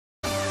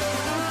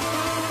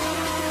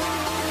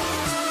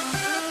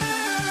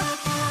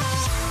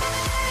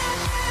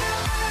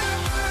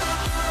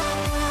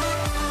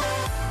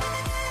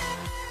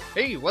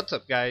Hey, what's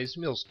up guys?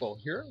 Skull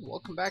here.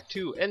 Welcome back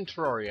to N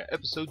Terraria,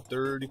 episode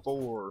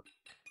 34.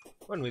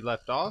 When we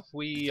left off,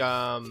 we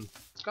got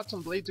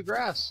some blades of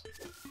grass.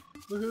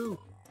 Woohoo!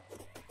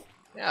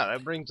 Yeah,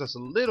 that brings us a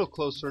little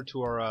closer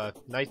to our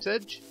Night's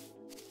Edge.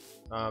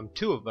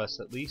 Two of us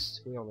at least.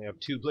 We only have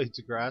 2 blades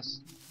of grass.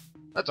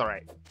 That's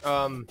alright.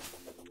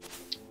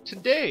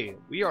 Today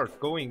we are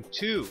going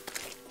to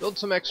build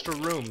some extra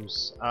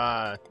rooms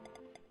on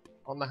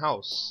the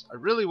house. I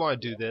really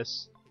want to do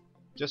this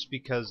just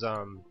because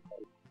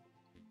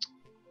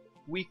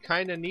we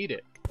kinda need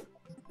it.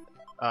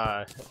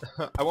 I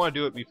want to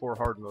do it before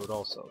hard mode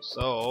also.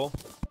 So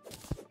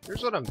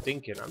here's what I'm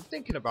thinking. I'm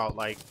thinking about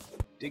like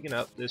digging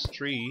up this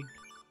tree.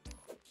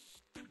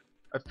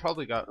 I've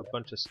probably got a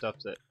bunch of stuff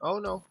that... Oh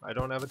no, I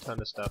don't have a ton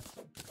of stuff.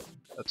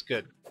 That's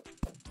good.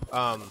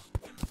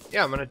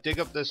 Yeah, I'm gonna dig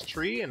up this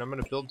tree and I'm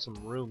gonna build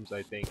some rooms,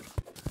 I think.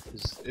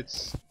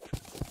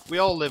 We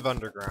all live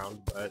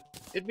underground, but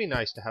it'd be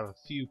nice to have a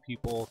few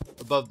people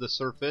above the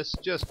surface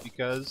just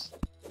because.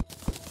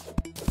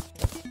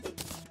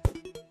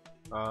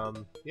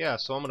 Yeah,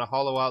 so I'm gonna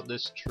hollow out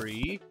this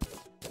tree.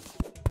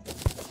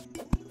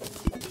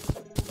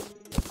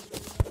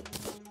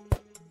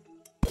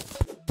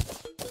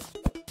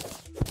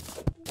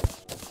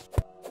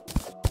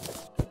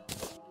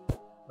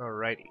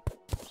 Alrighty.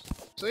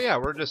 So yeah,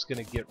 we're just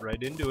gonna get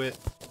right into it.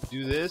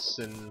 Do this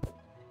and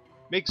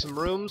make some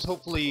rooms,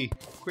 hopefully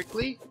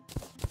quickly.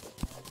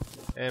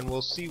 And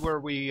we'll see where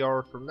we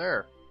are from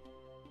there.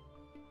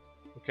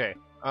 Okay,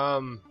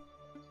 at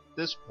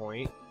this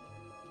point,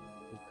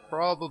 I'm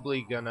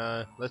probably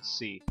gonna, let's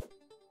see.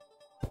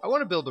 I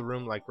want to build a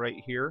room like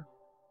right here,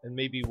 and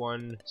maybe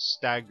one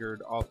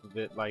staggered off of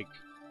it like,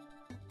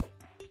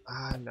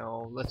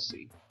 no, let's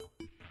see.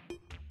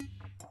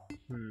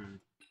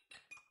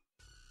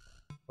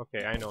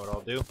 Okay, I know what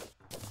I'll do.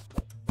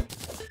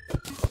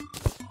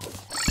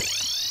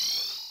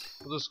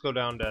 We'll just go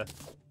down to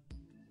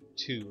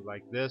 2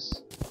 like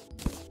this.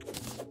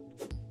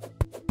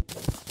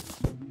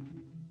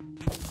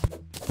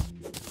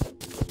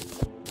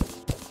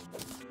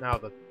 Now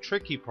the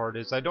tricky part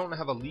is I don't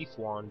have a leaf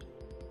wand.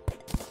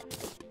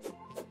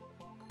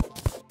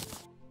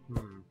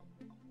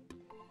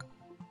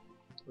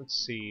 Let's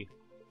see.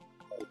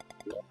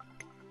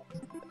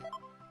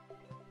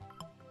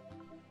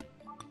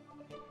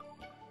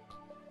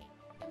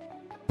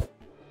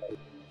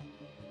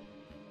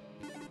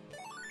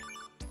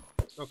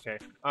 Okay,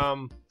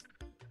 I'll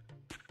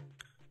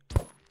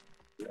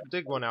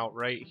dig one out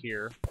right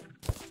here.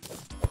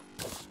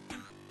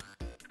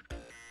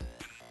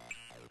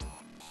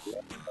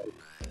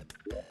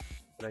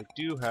 But I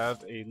do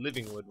have a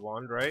living wood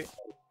wand, right?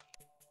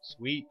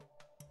 Sweet.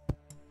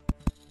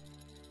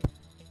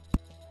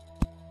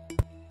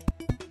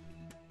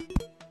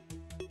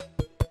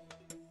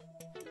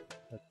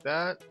 Like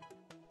that.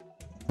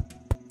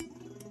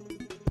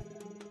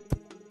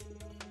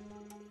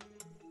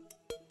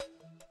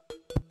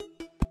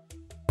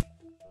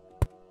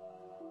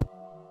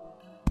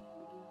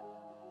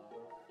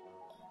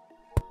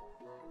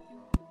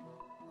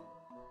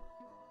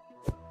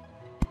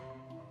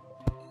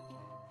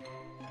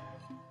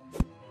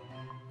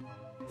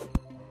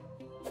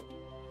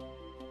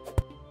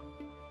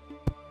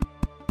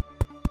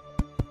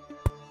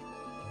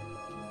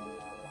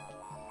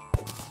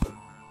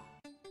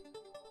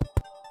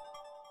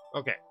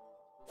 Okay.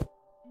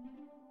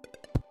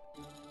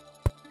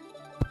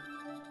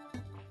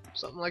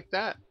 Something like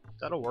that.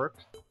 That'll work.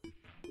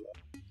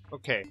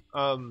 Okay,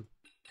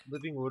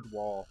 living wood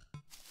wall.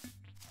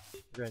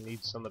 We're gonna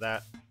need some of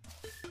that.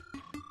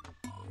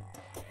 I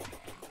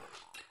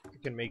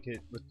can make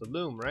it with the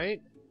loom,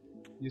 right?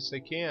 Yes, I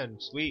can.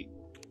 Sweet.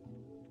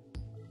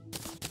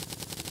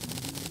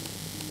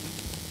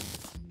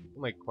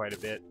 I'll make quite a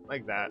bit.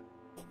 Like that.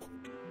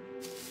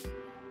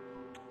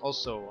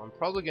 Also, I'm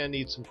probably gonna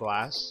need some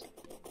glass.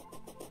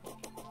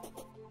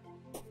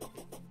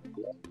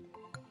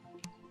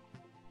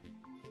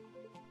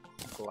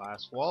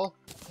 Glass wall.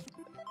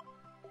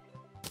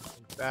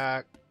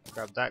 Back.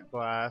 Grab that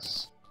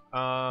glass.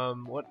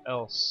 What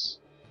else?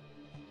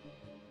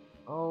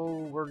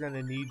 Oh, we're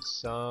gonna need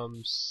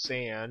some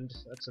sand.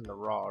 That's in the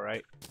raw,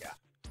 right? Yeah.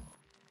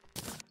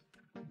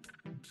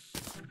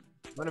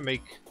 I'm gonna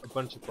make a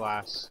bunch of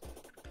glass.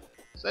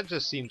 So that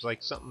just seems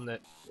like something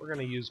that we're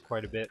gonna use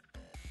quite a bit.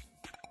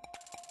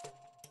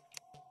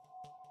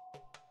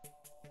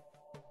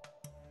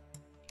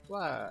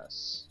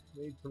 Glass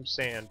made from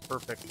sand,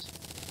 perfect.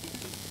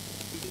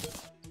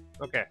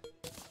 Okay,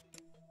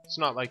 it's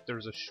not like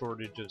there's a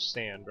shortage of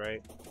sand,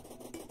 right?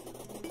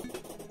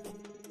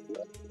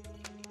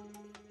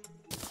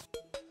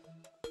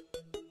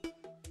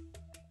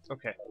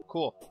 Okay,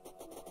 cool.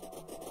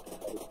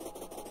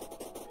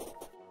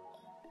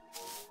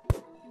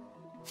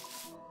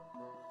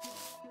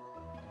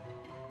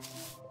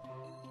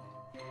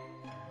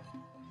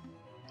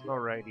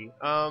 Alrighty,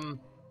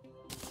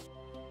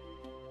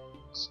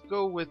 let's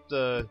go with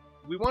the...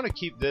 We want to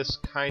keep this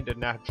kind of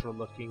natural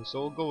looking, so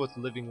we'll go with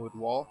living wood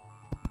wall.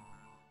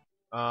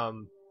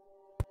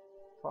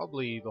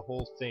 Probably the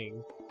whole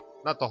thing.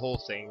 Not the whole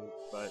thing,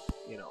 but,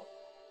 you know.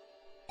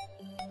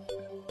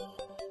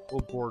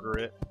 We'll border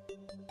it,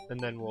 and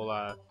then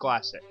we'll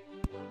glass it.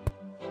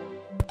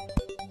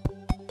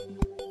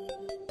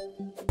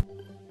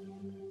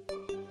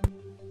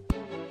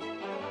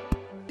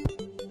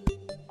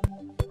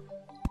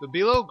 The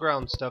below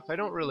ground stuff, I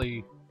don't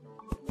really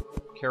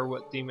care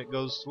what theme it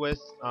goes with.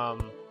 I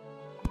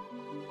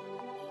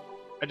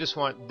just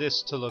want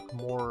this to look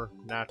more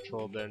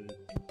natural than...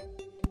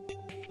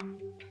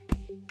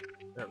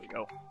 There we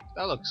go.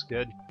 That looks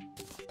good.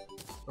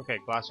 Okay,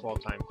 glass wall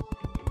time.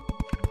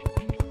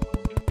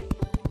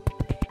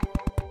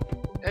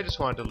 I just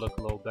wanted to look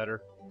a little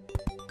better.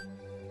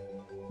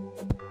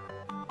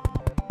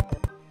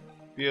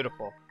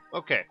 Beautiful.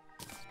 Okay.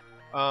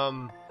 We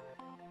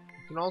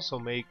can also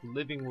make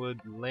living wood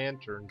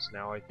lanterns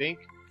now, I think.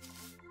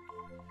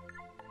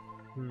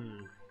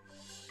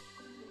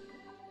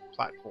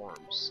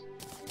 Platforms.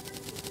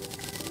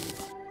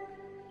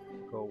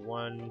 Go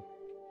one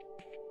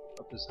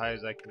up as high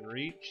as I can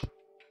reach.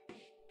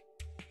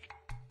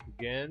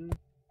 Again.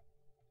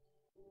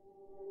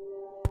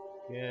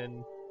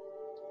 Again.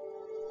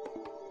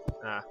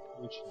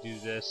 We should do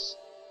this.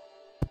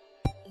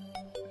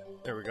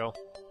 There we go.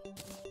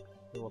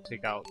 Then we'll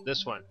take out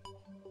this one.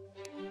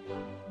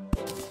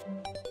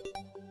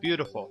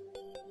 Beautiful.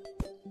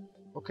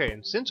 Okay,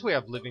 and since we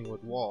have living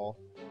wood wall,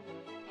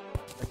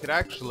 I could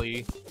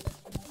actually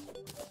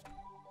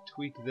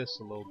tweak this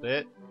a little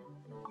bit.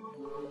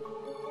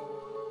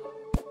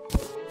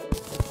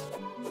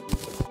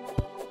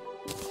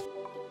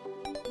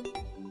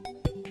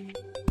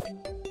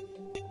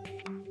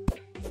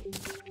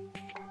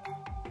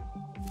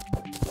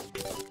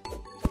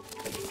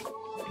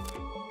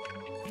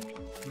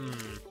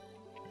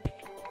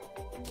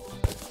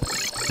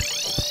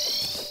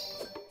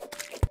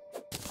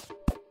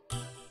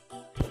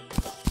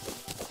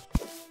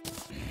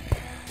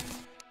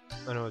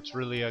 I know it's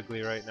really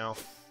ugly right now.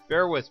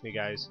 Bear with me,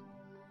 guys.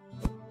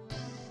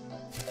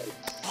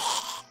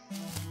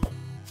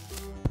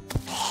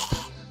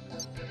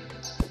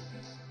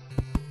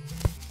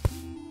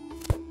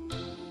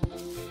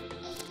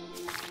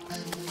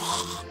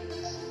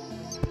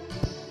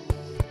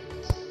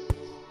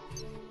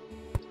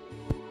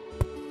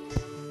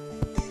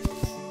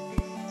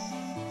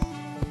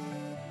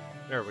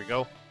 There we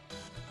go.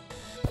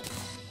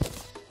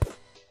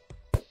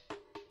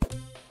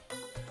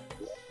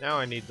 Now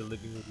I need the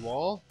living wood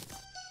wall.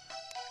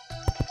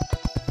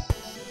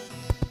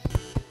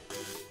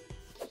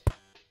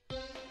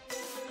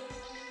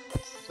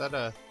 Is that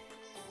a...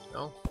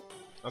 no?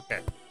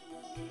 Okay.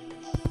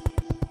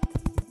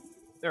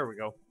 There we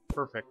go.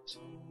 Perfect.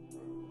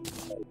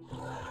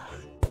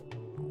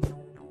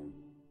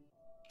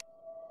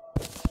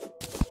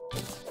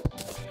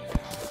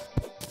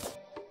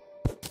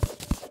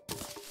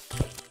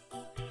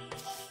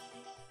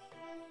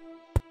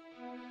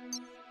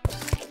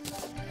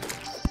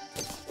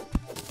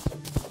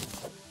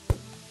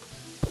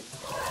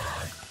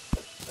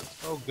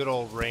 Oh, good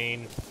old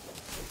rain.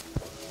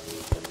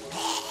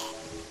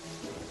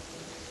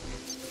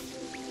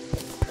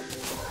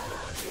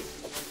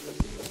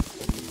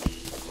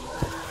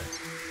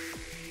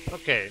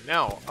 Okay,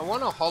 now, I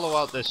want to hollow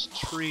out this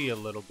tree a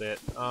little bit.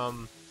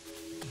 But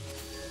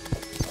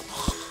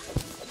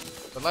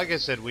like I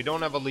said, we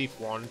don't have a leaf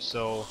wand,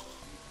 so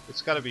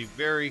it's got to be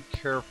very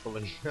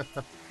carefully.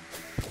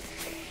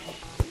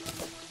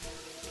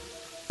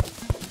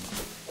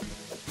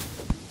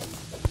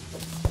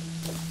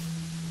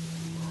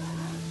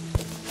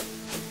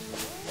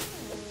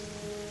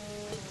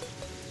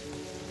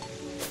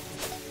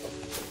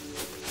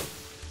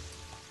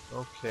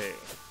 Okay,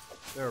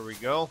 there we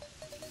go.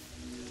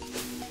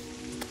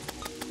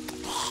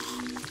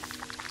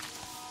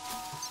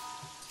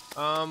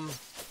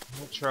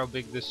 Not sure how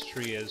big this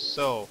tree is,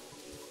 so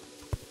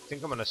I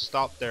think I'm gonna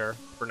stop there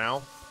for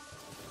now.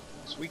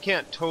 So we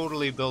can't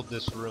totally build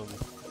this room.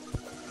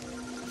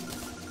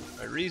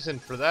 My reason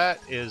for that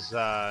is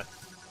I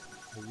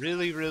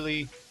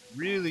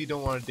really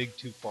don't want to dig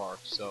too far,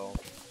 so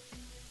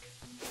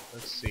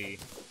let's see.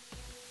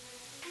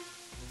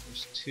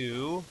 There's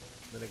two,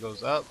 then it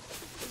goes up,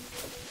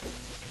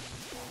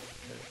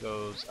 then it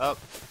goes up.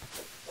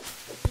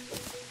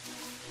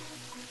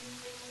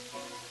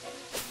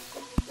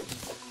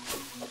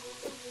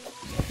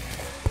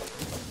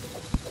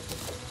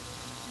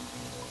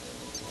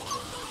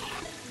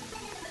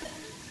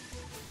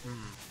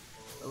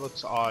 That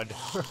looks odd.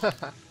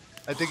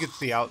 I think it's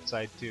the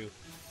outside too.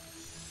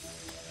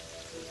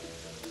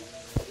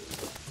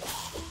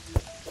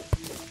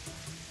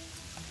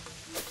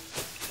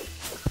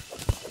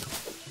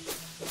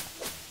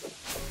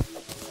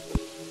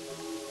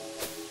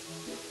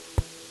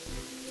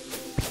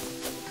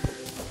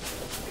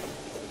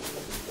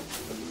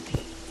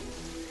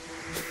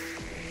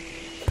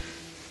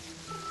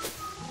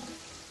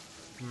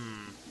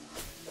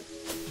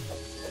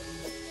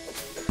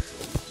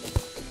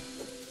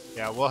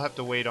 Yeah, we'll have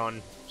to wait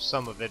on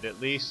some of it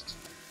at least.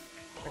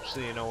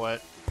 Actually, you know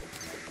what?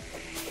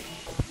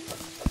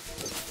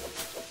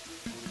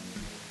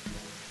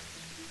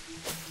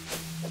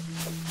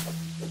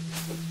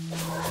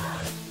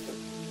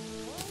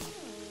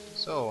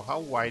 So, how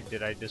wide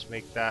did I just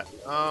make that?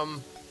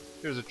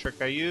 Here's a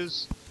trick I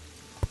use.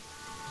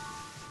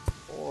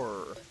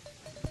 4,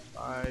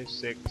 5,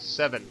 6,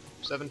 7.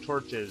 7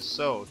 torches.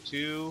 So,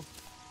 2,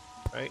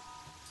 right?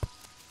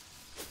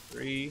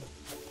 3,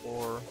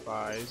 4,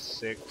 5,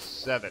 6,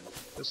 7.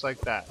 Just like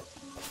that.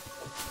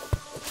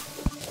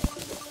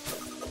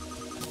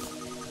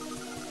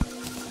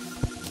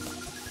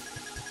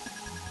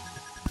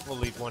 We'll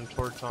leave 1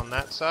 torch on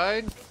that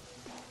side.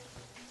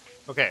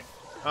 Okay.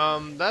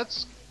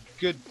 That's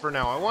good for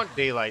now. I want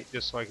daylight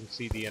just so I can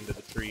see the end of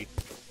the tree.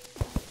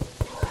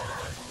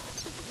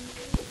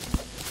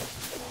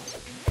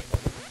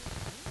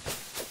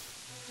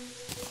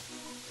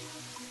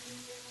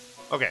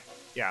 Okay,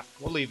 yeah,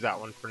 we'll leave that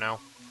one for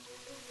now.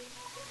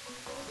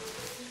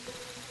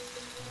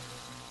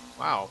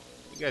 Wow,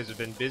 you guys have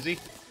been busy.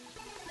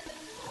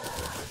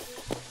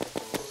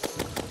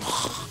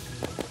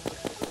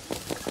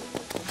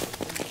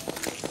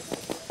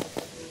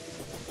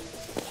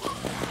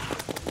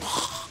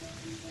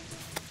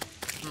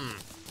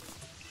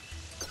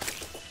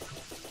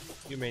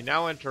 You may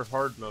now enter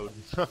hard mode.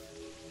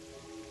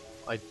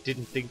 I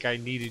didn't think I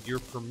needed your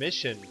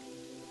permission,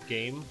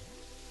 game.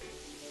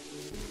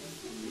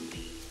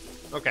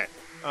 Okay,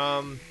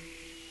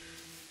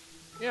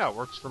 yeah, it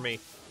works for me.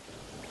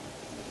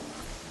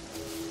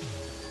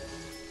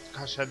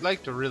 Gosh, I'd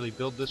like to really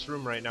build this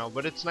room right now,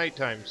 but it's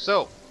nighttime,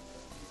 so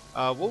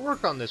we'll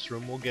work on this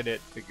room. We'll get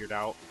it figured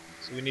out.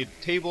 So we need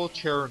a table,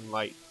 chair, and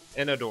light,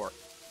 and a door.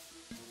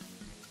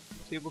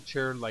 Table,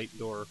 chair, light,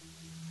 door.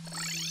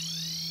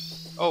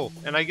 Oh,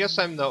 and I guess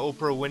I'm the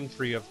Oprah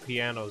Winfrey of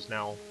pianos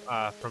now,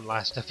 from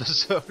last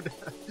episode.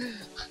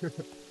 I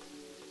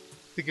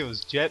think it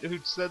was Jet who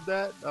said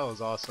that. That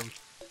was awesome.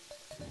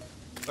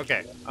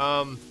 Okay,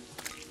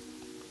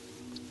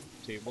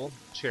 table,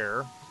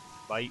 chair,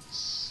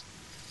 lights.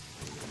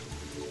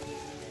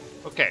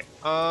 Okay,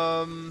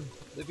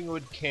 living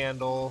wood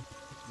candle,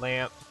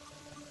 lamp.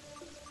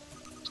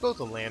 Let's go with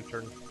a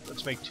lantern.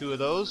 Let's make 2 of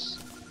those.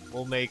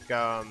 We'll make,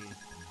 a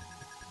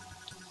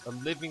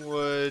living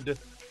wood,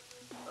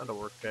 not a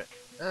workbench.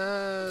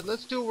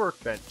 Let's do a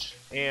workbench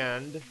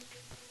and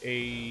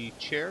a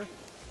chair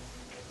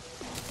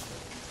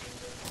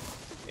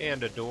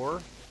and a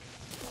door.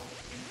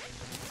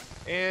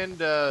 And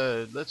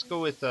let's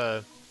go with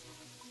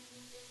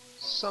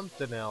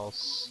something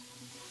else.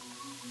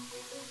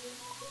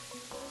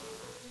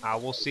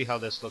 We'll see how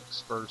this looks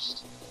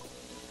first.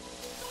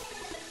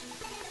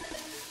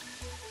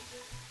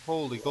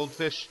 Holy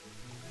goldfish.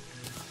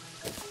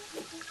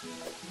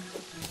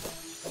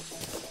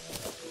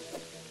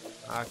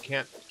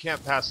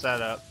 Can't pass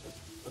that up.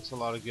 That's a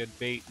lot of good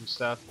bait and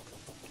stuff.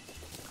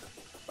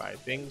 5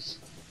 things.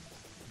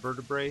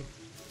 Vertebrae.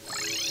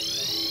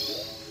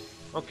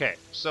 Okay,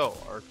 so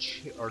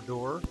our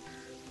door.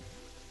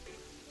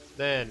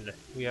 Then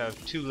we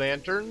have 2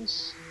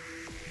 lanterns.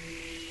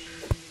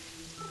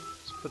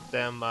 Let's put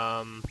them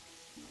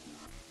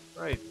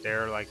right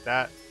there like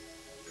that.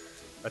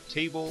 A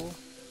table.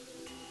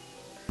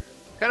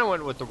 Kind of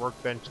went with the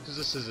workbench because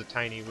this is a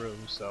tiny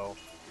room, so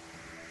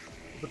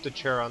put the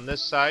chair on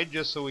this side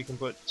just so we can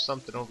put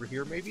something over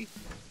here maybe.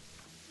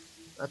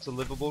 That's a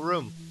livable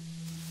room.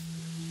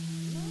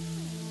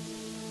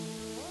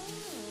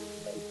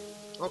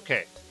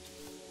 Okay.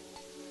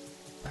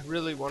 I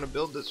really want to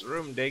build this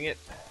room, dang it.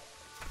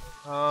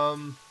 I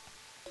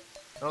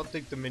don't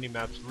think the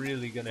minimap's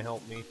really gonna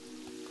help me.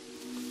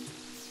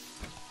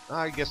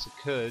 I guess it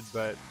could,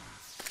 but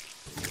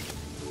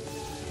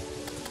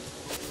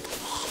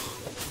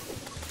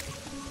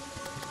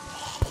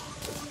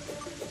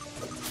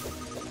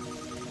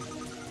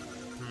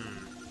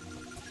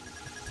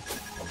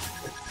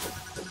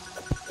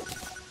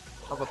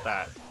how about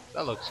that?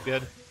 That looks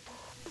good.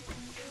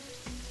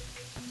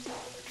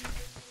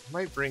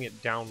 Might bring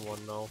it down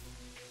 1 though.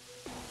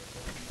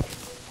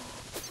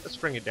 Let's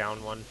bring it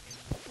down 1.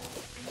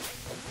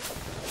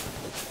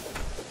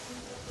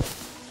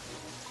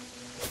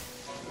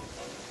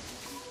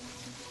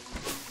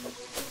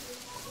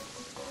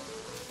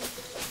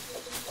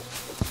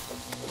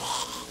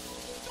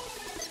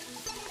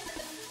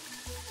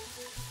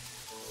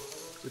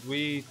 Did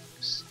we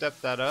step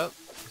that up?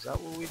 Is that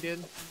what we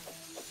did?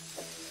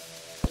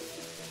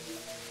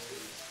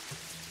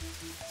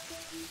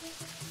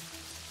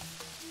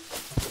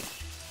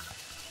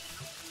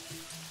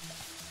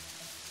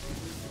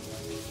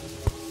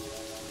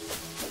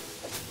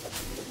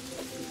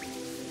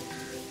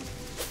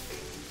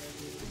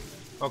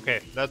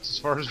 Okay, that's as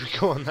far as we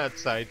go on that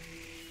side.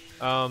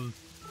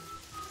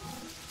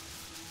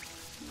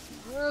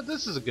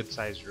 This is a good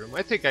sized room.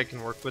 I think I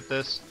can work with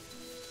this.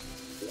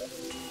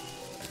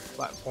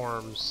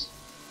 Platforms.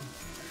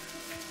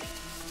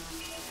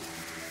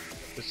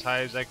 As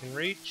high as I can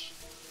reach.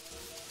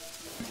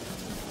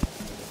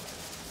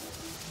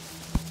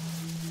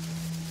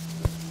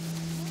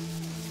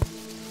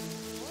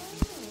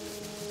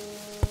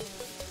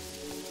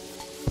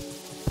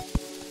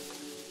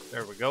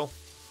 There we go.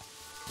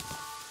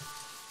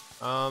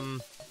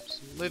 Some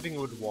living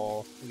wood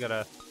wall. We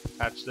gotta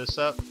patch this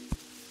up.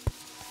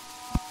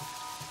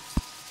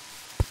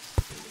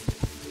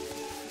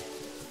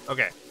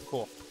 Okay,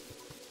 cool.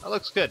 That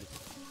looks good.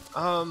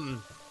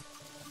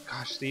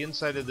 Gosh, the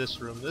inside of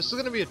this room. This is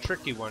going to be a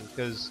tricky one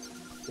because,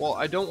 well,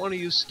 I don't want to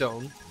use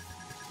stone.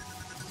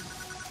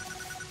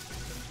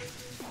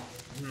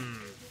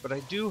 But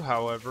I do,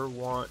 however,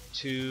 want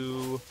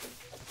to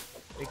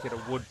make it a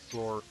wood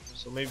floor.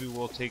 So maybe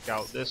we'll take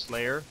out this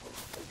layer.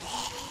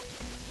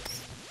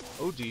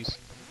 Oh, geez.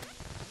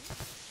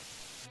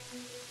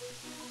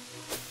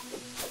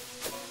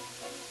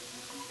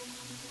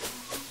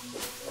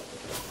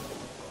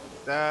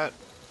 That.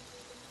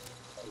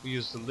 We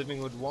use the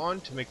living wood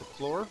wand to make a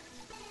floor.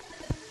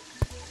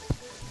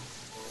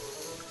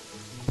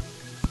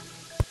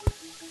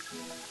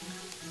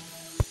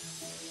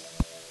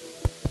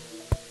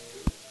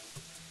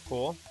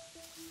 Cool.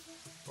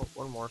 Oh,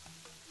 one more.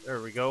 There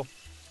we go.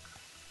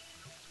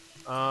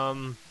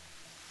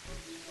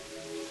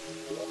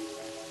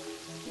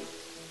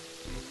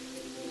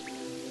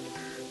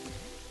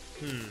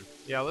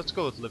 Yeah, let's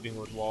go with living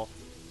wood wall.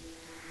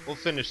 We'll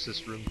finish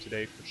this room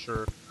today for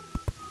sure.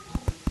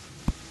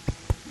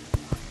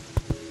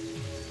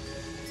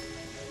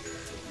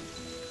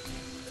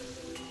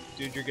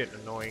 Dude, you're getting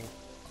annoying.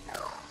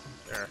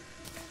 There.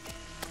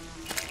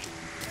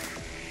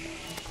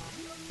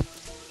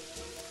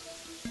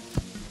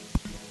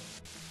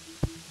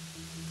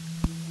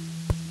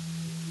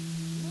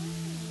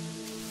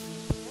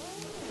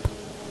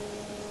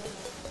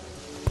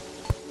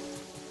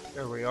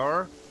 There we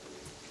are.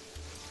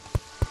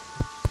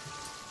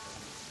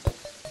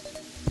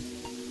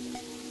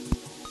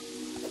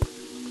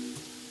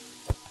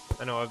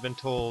 I know I've been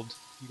told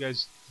you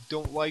guys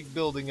don't like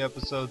building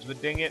episodes,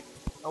 but dang it,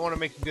 I want to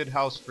make a good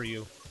house for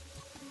you.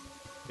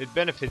 It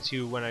benefits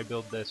you when I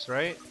build this,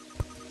 right?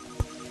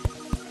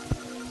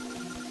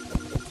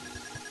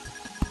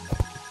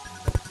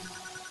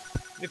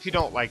 If you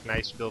don't like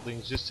nice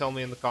buildings, just tell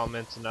me in the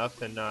comments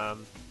enough and I'll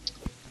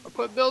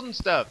quit building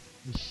stuff.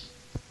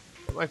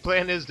 But my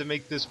plan is to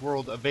make this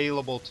world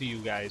available to you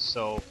guys,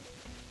 so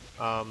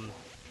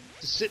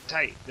just sit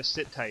tight,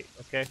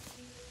 okay?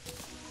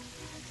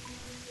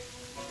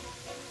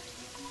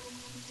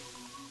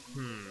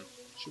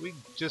 Should we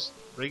just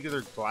regular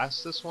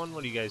glass this one?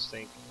 What do you guys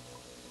think?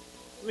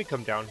 Let me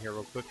come down here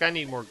real quick. I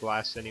need more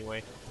glass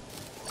anyway.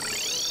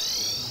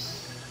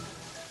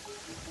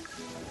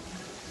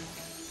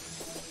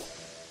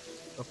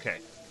 Okay.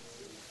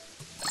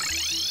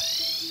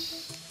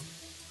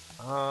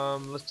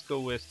 Let's go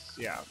with,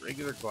 yeah,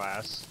 regular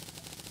glass.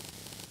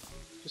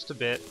 Just a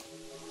bit.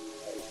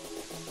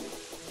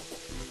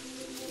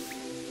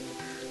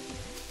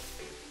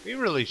 We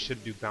really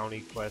should do bounty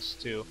quests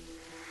too.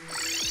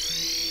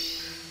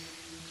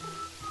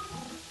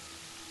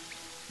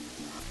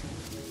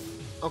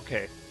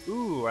 Okay.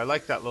 Ooh, I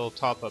like that little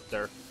top up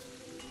there.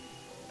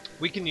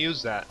 We can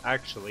use that,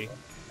 actually.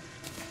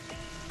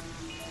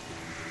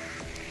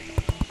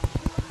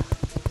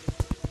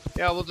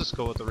 Yeah, we'll just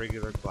go with the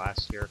regular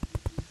glass here.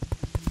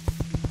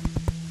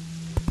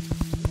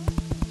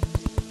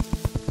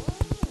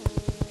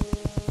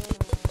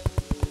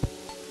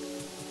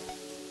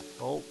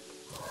 Oh.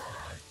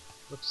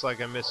 Looks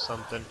like I missed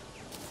something.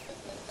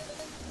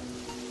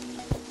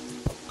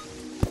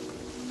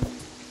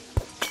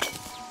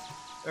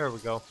 There we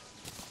go.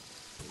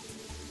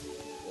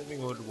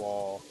 Living wood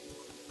wall.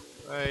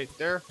 Right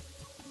there.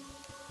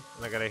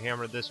 And I gotta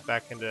hammer this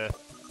back into...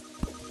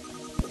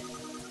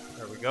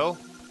 There we go.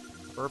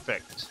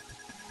 Perfect.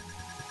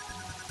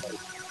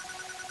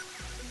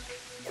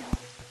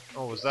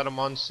 Oh, was that a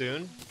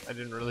monsoon? I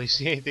didn't really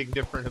see anything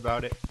different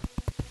about it.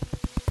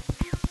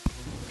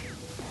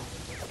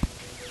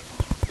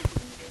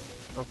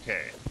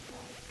 Okay.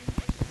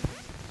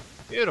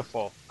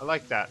 Beautiful. I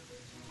like that.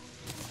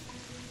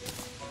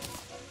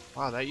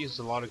 Wow, that used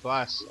a lot of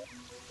glass.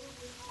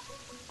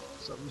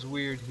 Something's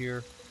weird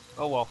here.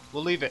 Oh well,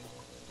 we'll leave it.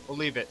 We'll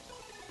leave it.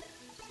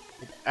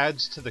 It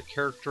adds to the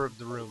character of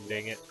the room,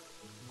 dang it.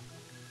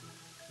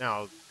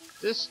 Now,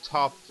 this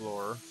top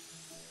floor...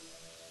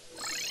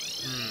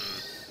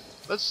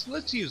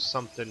 Let's use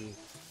something...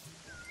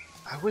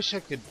 I wish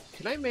I could...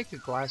 Can I make a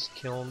glass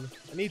kiln?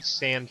 I need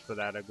sand for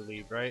that, I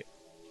believe, right?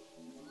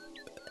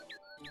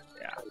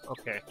 Yeah,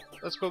 okay.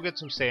 Let's go get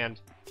some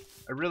sand.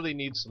 I really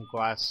need some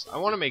glass. I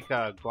want to make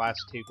a glass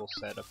table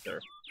set up there.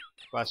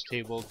 Glass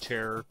table,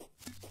 chair.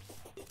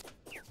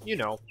 You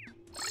know.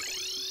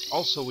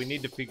 Also, we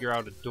need to figure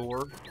out a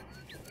door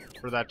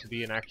for that to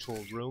be an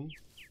actual room.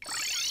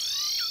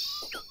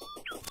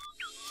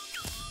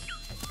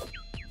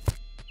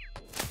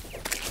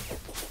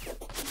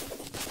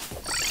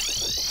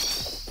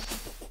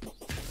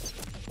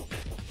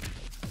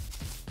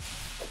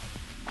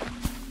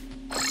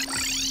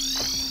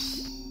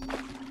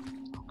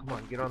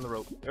 Get on the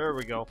rope. There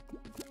we go.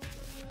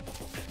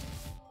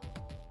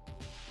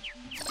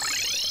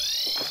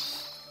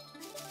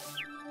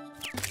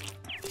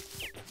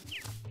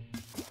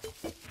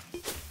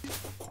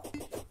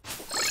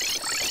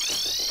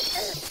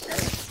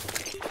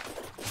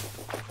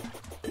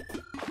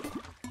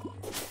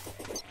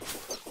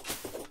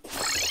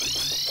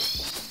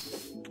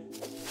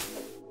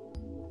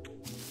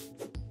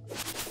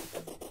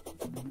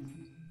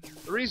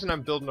 the reason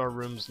I'm building our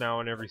rooms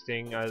now and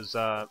everything is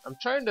I'm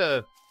trying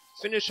to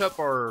finish up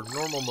our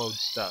normal mode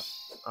stuff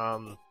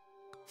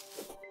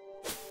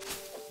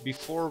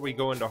before we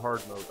go into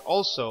hard mode.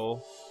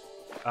 Also,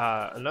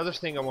 another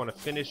thing I want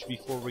to finish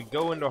before we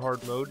go into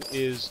hard mode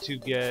is to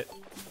get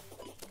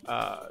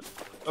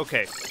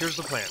okay, here's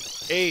the plan.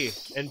 A,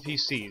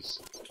 NPCs.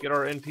 Get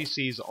our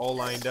NPCs all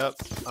lined up,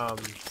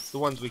 the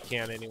ones we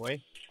can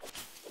anyway.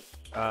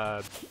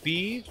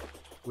 B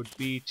would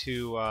be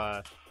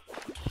to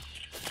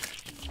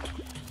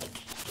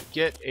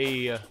get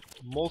a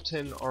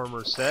molten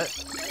armor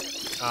set,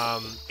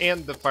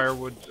 and the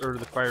firewood, or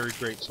the fiery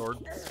greatsword,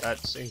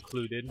 that's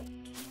included,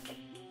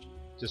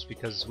 just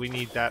because we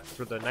need that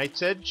for the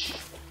Night's Edge.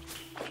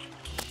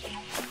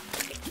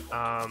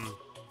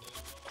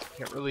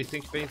 Can't really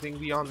think of anything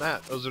beyond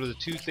that. Those are the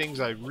two things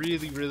I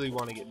really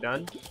want to get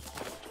done.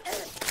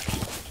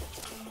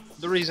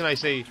 The reason I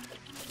say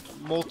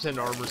molten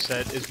armor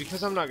set is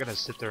because I'm not gonna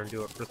sit there and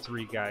do it for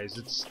 3 guys.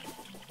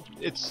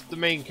 It's the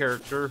main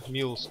character,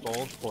 Mule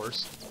Skull, of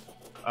course.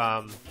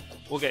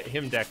 We'll get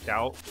him decked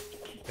out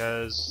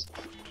because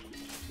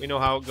we know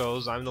how it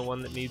goes. I'm the one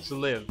that needs to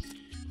live.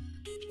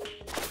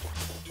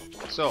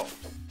 So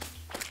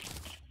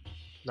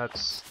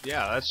that's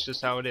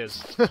just how it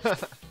is.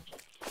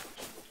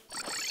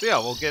 So yeah,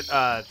 we'll get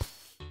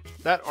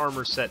that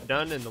armor set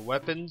done and the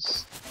weapon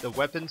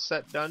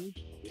set done.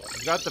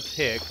 I've got the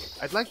pick.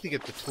 I'd like to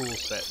get the tool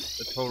set,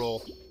 the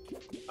total,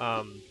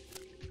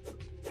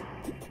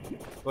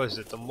 what is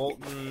it, the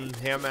molten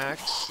ham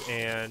axe,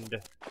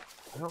 and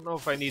I don't know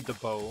if I need the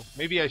bow.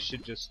 Maybe I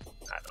should just,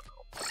 I don't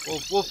know.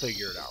 We'll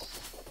figure it out.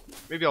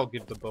 Maybe I'll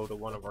give the bow to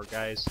one of our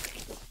guys.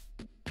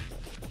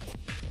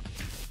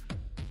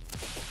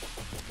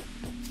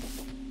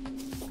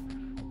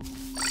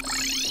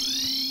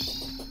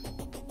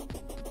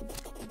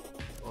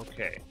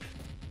 Okay.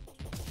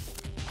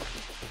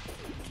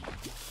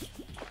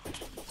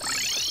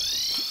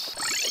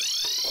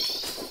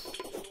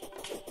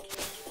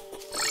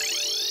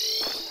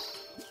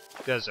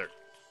 Desert.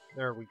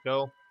 There we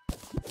go. I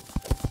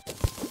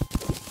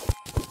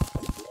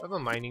have a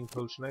mining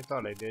potion. I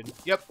thought I did.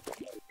 Yep.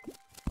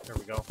 There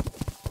we go.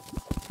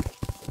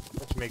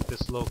 Let's make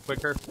this a little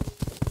quicker.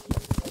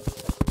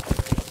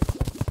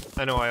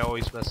 I know I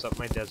always mess up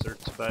my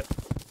deserts, but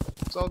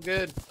it's all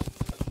good.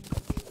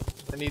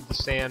 I need the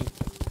sand.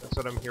 That's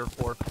what I'm here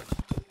for.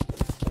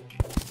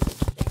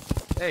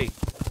 Hey.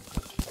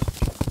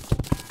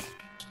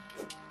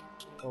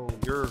 Oh,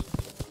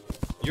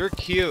 you're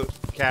cute,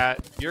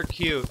 cat. You're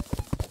cute.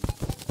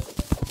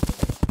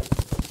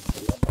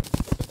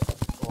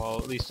 Well,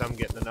 at least I'm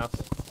getting enough.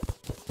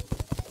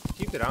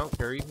 Keep it. I don't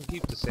care. You can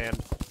keep the sand.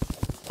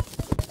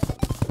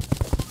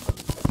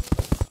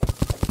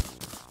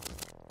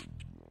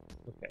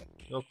 Okay.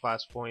 No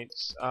class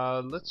points.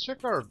 Let's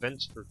check our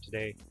events for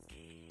today.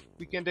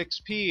 Weekend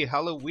XP,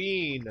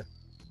 Halloween.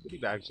 Goodie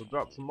bags will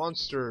drop from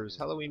monsters.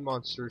 Halloween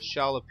monsters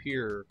shall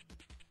appear.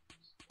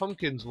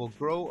 Pumpkins will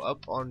grow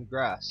up on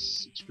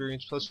grass.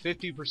 Experience plus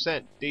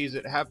 50%. Days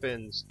it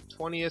happens.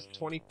 20th,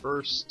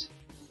 21st.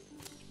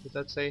 What did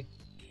that say?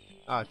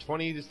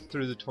 20th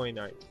through the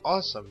 29th.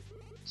 Awesome.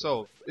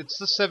 So, it's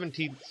the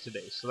 17th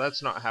today, so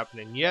that's not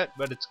happening yet,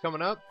 but it's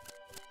coming up.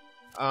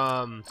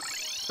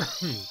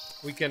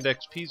 Weekend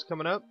XP's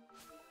coming up.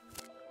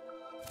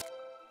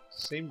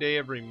 Same day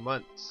every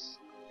month.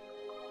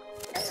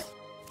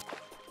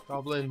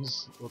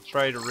 Goblins will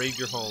try to raid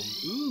your home.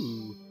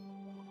 Ooh.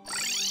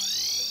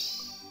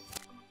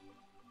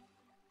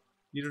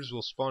 Eaters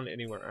will spawn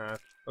anywhere.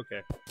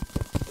 Okay.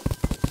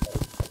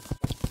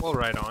 Well,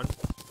 right on.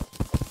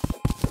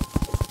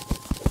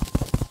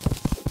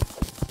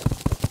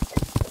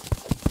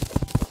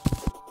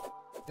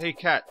 Hey,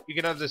 cat, you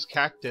can have this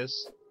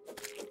cactus.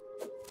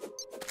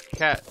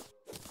 Cat.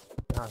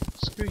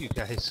 Screw you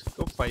guys.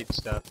 Go fight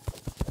stuff.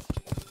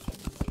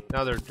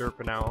 Now they're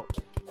derping out.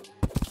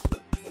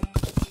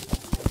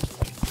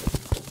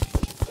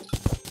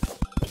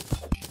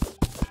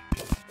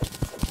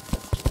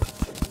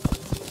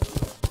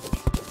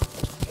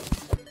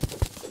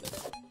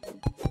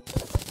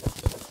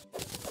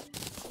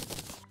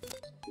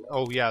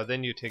 Oh yeah,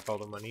 then you take all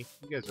the money.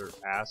 You guys are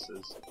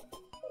asses.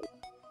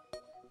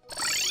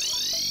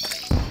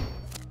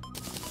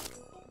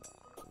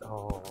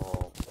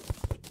 Oh.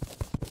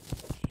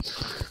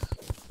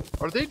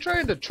 Are they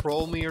trying to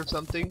troll me or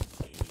something?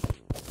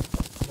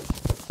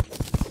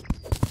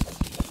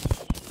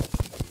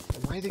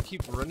 Why do they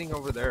keep running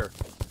over there?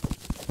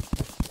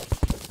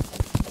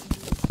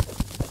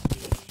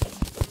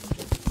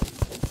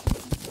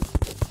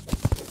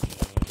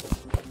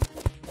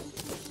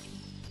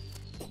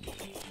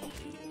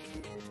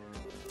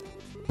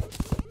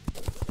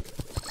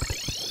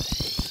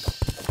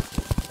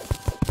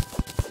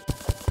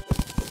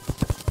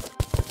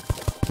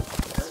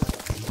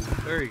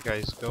 There you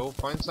guys go.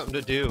 Find something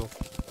to do.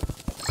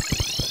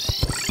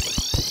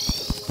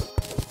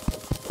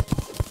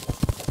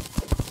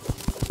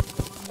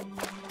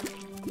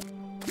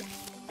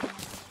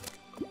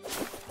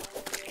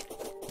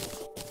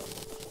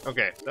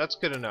 Okay, that's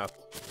good enough.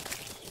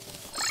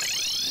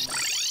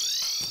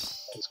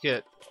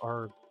 get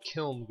our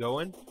kiln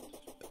going.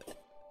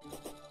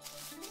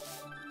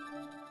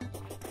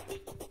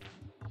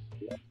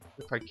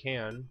 If I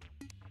can.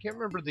 I can't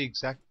remember the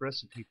exact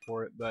recipe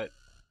for it, but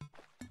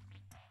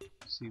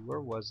let's see,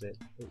 where was it?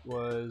 It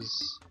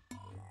was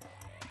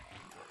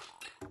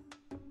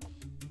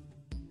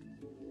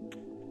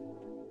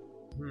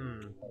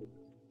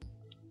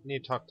I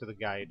need to talk to the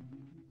guide.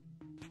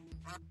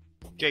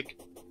 Jake.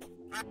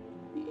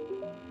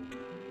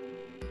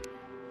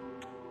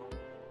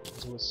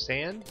 Is it with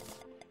sand?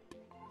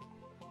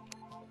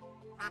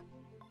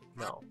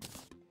 No.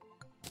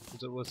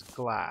 Is it with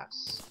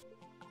glass?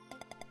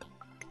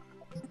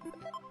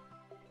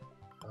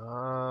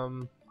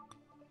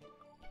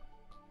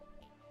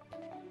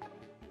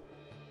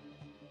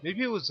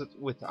 Maybe it was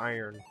with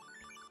iron.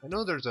 I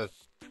know there's a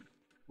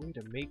way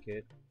to make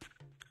it.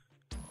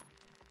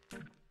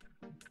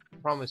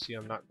 Promise you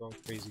I'm not going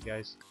crazy,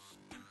 guys.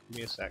 Give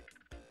me a sec.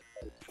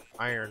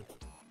 Iron.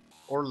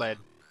 Or lead.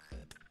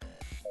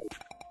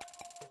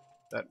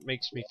 That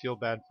makes me feel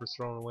bad for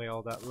throwing away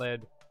all that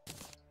lead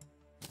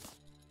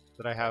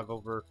that I have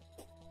over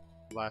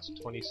the last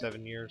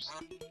 27 years.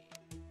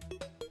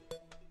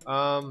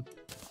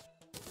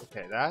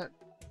 Okay, that.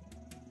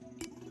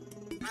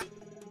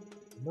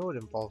 I know it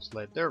involves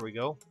lead. There we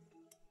go.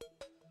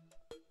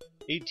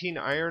 18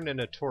 iron and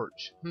a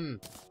torch.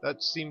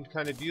 That seemed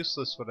kind of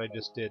useless what I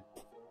just did.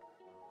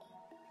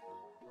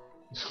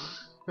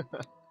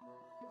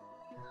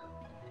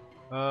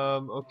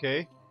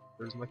 Okay.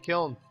 There's my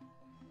kiln.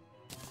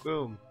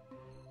 Boom.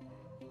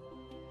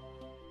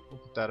 We'll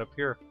put that up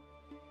here.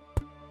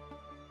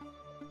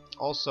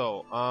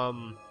 Also,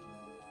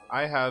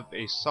 I have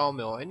a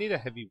sawmill. I need a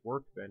heavy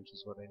workbench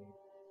is what I need.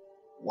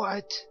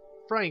 What?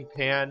 Frying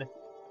pan?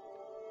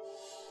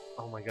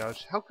 Oh my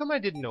gosh. How come I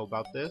didn't know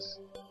about this?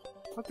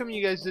 How come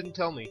you guys didn't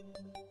tell me?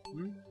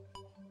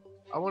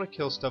 I want to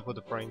kill stuff with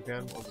a frying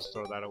pan. I'll just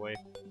throw that away.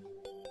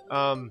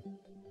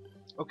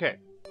 Okay.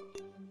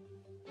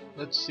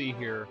 Let's see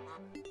here.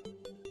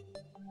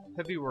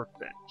 Heavy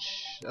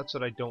workbench. That's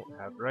what I don't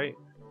have, right?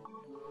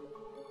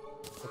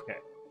 Okay.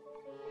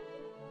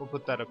 We'll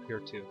put that up here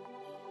too.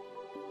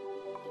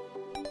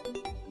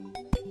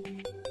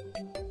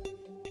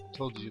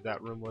 Told you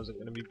that room wasn't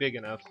going to be big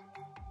enough.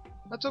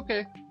 That's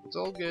okay. It's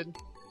all good.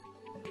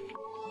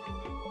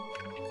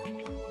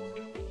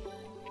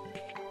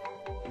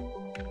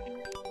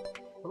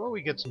 How about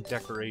we get some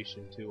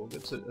decoration too? We'll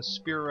get a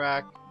spear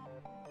rack.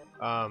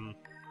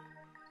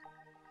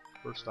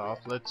 First off,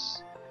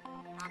 let's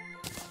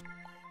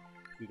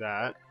do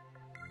that.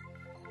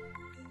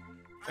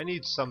 I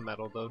need some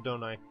metal though,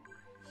 don't I?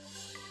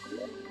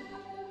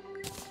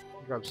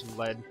 Grab some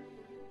lead.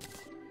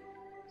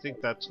 I think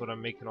that's what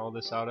I'm making all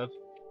this out of.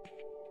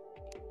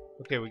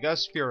 Okay, we got a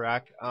spear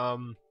rack. How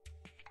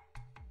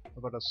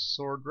about a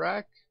sword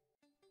rack?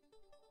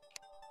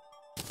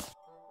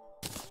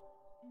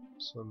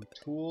 Some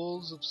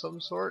tools of some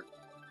sort.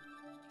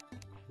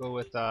 Go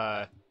with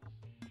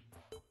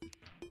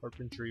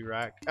carpentry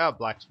rack.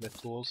 Blacksmith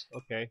tools.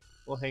 Okay,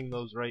 we'll hang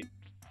those right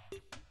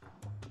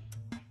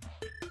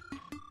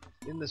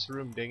in this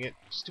room, dang it.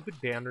 Stupid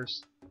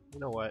banners. You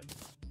know what?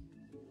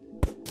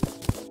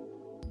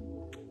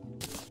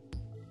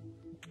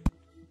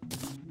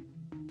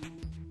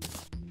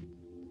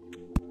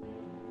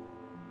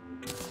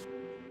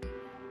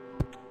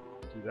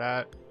 Do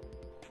that.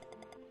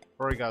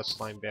 Already got a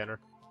slime banner.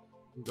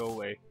 Go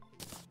away.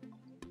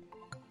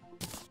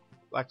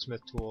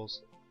 Blacksmith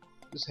tools.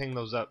 Just hang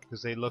those up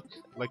because they look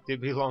like they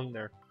belong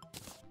there.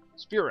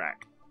 Spear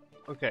rack.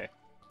 Okay.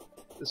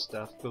 This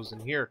stuff goes in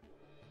here.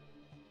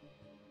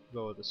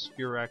 Go with a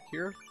spear rack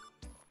here.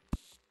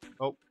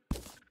 Oh.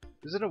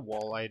 Is it a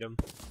wall item?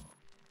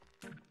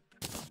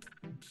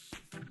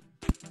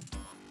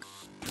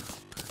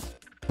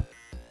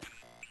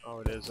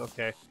 Oh, it is.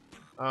 Okay.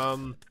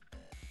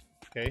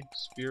 Okay.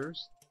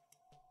 Spears.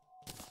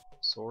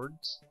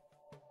 Swords.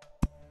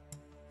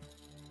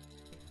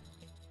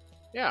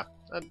 Yeah,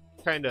 that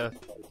kind of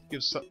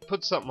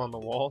puts something on the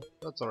wall.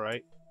 That's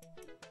alright.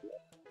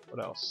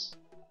 What else?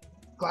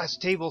 Glass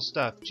table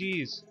stuff.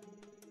 Jeez.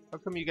 How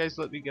come you guys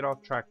let me get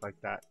off track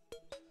like that?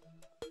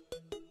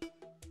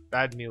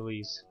 Bad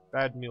muleys.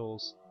 Bad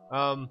mules.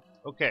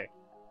 Okay.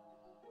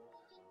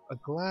 A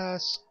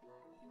glass...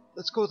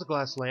 Let's go with a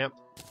glass lamp.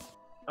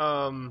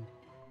 Oh.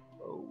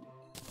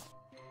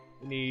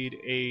 We need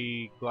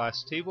a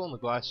glass table and a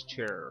glass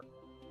chair.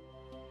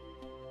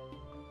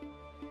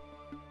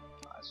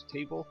 Glass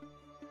table.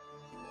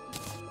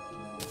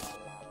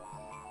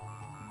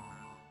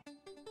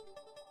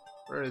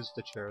 Where is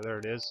the chair? There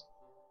it is.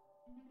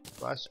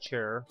 Glass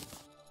chair.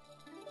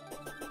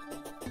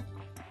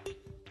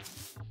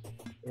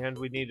 And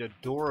we need a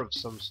door of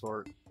some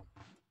sort.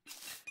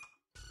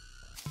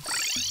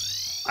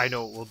 I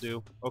know what we'll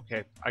do.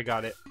 Okay, I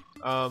got it.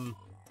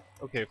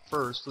 Okay,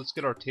 first, let's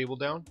get our table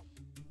down.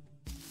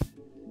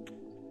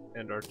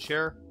 And our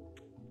chair.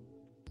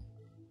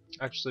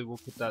 Actually, we'll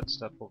put that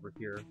stuff over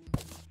here.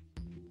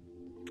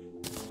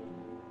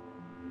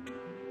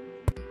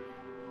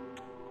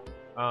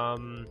 I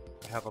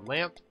have a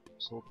lamp,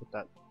 So we'll put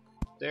that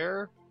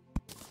there.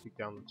 Take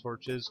down the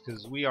torches,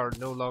 because we are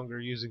no longer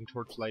using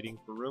torch lighting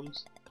for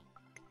rooms.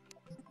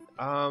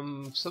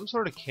 Some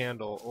sort of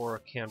candle or a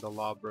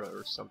candelabra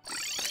or something.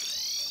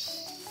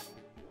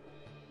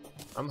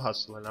 I'm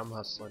hustling, I'm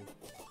hustling.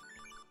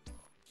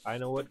 I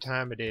know what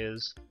time it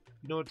is.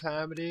 You know what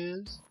time it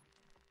is?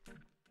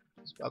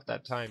 It's about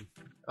that time.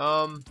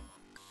 Ah,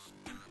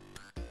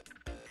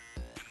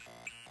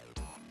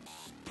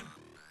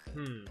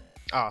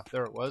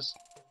 there it was.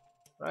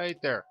 Right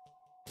there.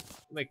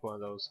 Make one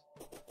of those.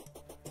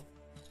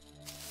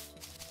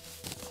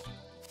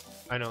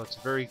 I know, it's a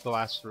very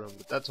glass room,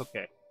 but that's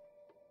okay.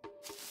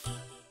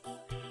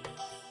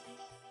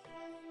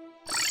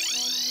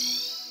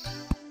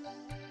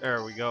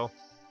 There we go.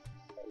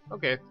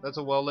 Okay, that's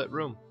a well-lit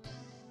room.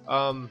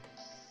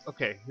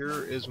 Okay,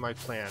 here is my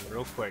plan,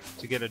 real quick,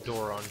 to get a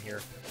door on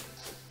here.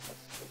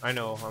 I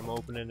know, I'm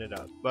opening it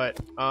up, but,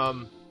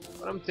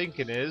 what I'm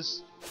thinking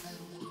is,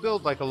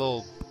 build like a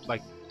little,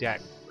 like,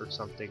 deck or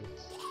something.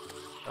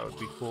 That would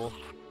be cool.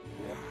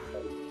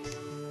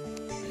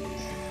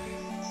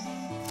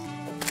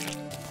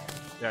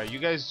 Yeah, you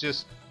guys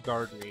just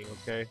guard me,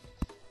 okay?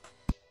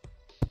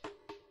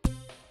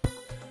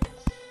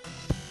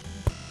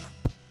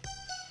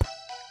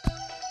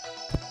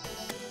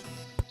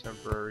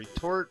 Temporary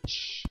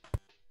torch.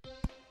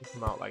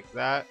 Come out like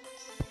that.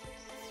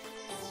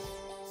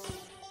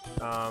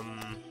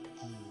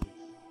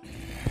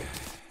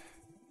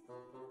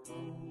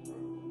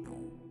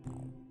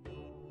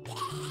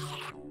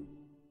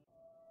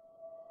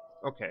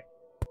 Okay.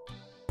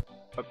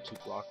 Up 2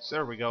 blocks.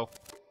 There we go.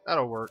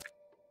 That'll work.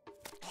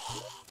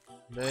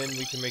 Then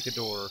we can make a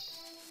door.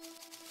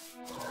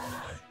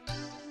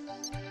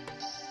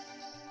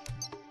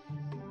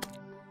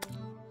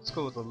 Let's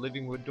go with a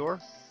living wood door.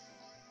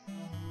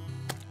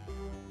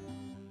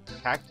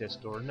 Cactus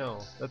door?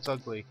 No, that's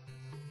ugly.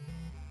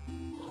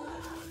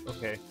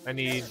 Okay, I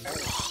need...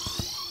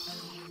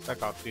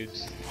 Back off,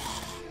 dudes.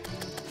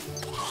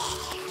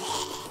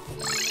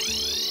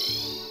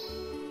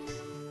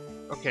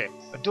 Okay,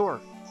 a door!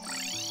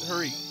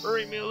 Hurry!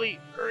 Hurry, Mule!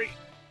 Hurry!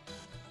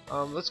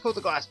 Let's go with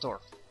the glass door.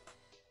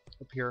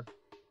 Up here.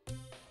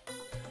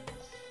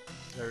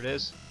 There it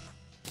is.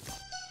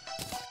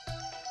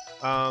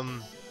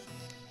 And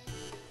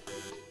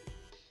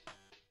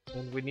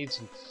we need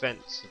some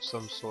fence of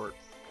some sort.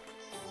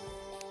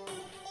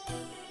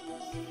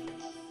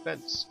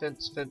 Fence,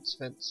 fence, fence,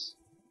 fence.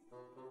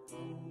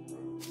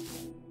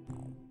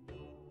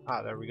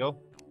 Ah, there we go.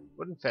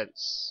 Wooden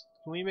fence.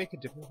 Can we make a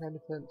different kind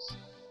of fence?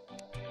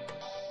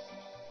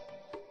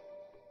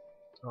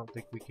 I don't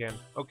think we can.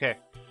 Okay.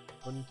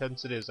 Wooden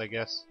fence it is, I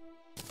guess.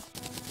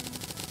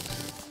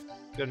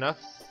 Good enough.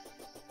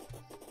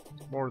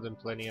 More than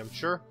plenty, I'm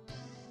sure.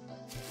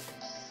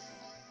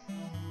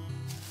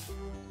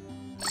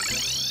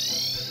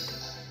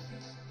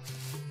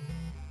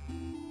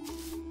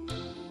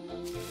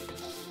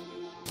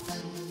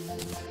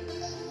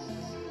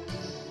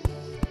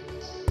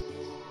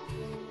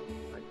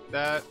 Like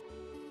that.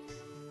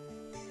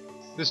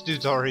 This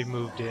dude's already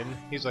moved in.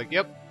 He's like,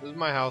 yep, this is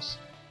my house.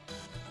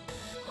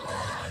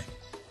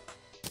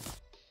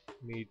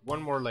 Need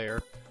one more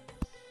layer.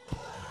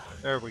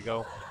 There we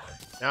go.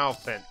 Now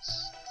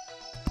fence.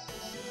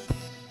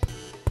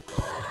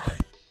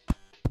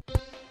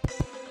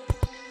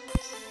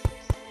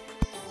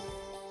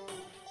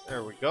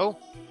 There we go.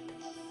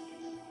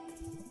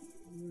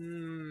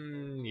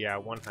 Yeah,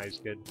 1 high is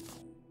good.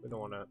 We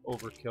don't want to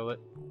overkill it.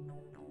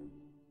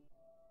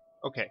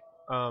 Okay.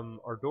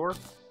 Our door.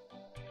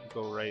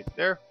 Go right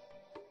there.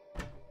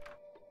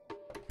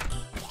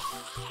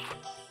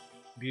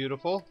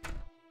 Beautiful.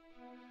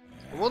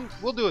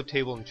 We'll do a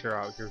table and chair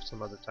out here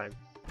some other time.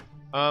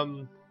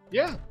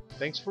 Yeah,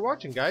 thanks for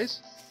watching,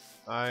 guys.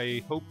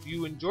 I hope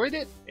you enjoyed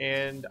it,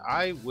 and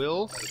I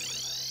will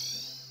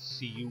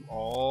see you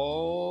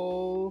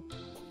all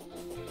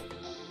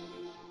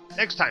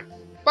next time.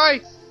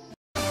 Bye!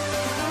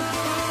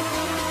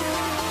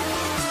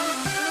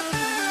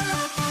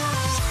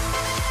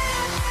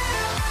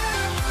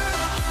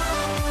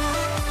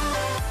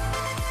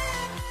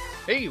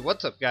 Hey,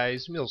 what's up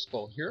guys?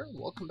 Muleskull here, and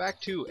welcome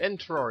back to N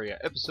Terraria,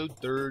 episode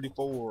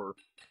 34.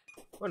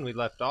 When we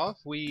left off,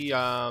 we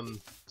got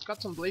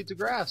some blades of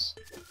grass.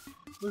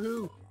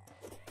 Woohoo!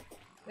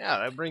 Yeah,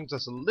 that brings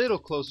us a little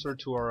closer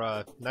to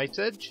our Night's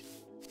Edge.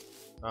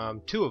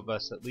 2 of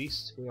us at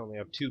least. We only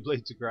have 2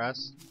 blades of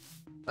grass.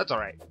 That's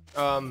alright.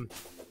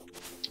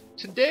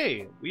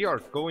 Today, we are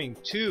going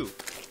to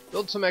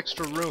build some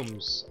extra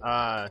rooms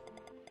on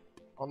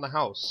the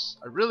house.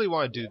 I really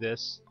want to do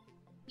this,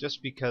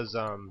 just because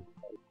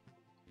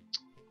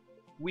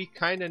we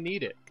kind of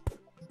need it.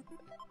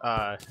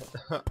 I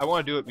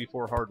want to do it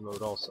before hard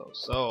mode also.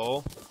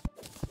 So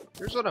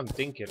here's what I'm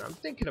thinking. I'm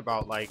thinking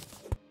about like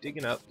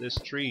digging up this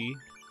tree.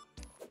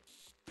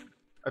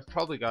 I've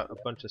probably got a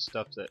bunch of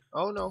stuff that...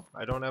 Oh no,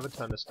 I don't have a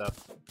ton of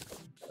stuff.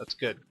 That's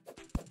good.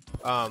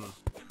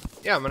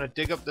 Yeah, I'm gonna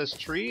dig up this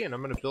tree and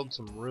I'm gonna build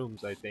some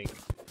rooms, I think.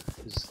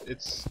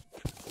 It's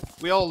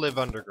we all live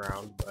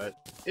underground, but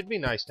it'd be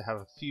nice to have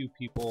a few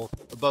people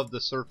above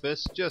the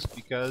surface, just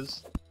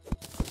because.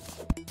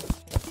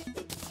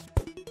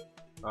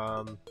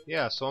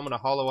 Yeah, so I'm gonna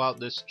hollow out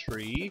this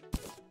tree.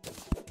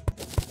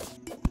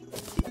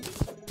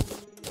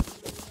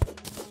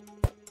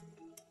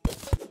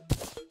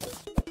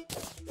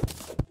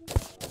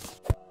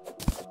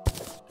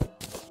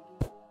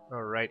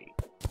 Alrighty.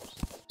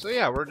 So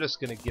yeah, we're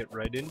just gonna get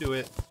right into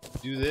it.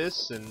 Do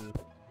this and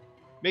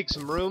make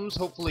some rooms,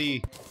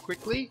 hopefully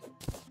quickly.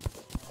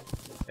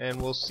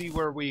 And we'll see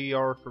where we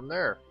are from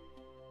there.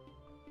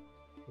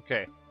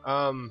 Okay,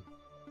 at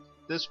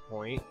this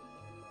point,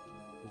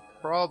 I'm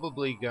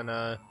probably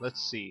gonna,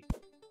 let's see.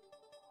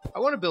 I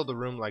want to build a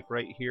room like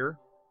right here,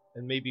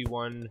 and maybe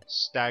one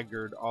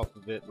staggered off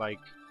of it like,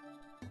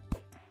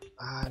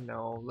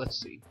 no,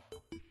 let's see.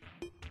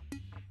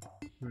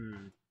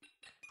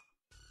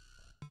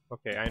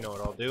 Okay, I know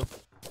what I'll do.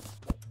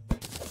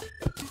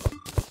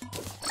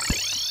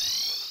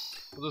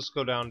 We'll just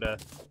go down to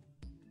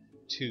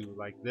 2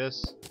 like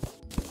this.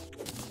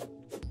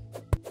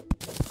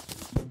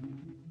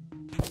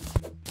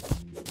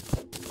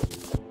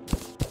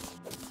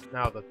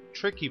 Now the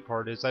tricky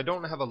part is I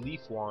don't have a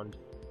leaf wand.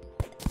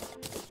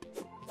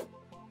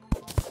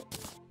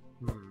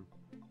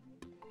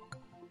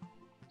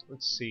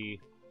 Let's see.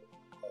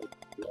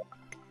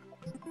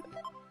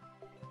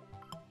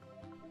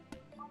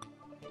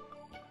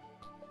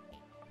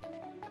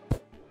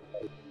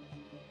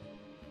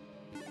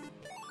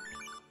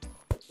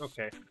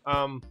 Okay,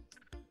 I'll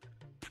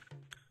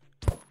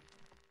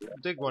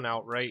dig one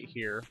out right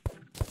here.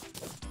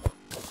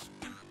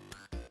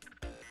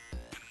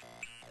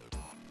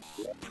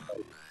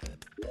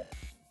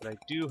 But I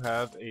do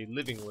have a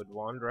living wood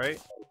wand,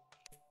 right?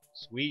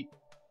 Sweet.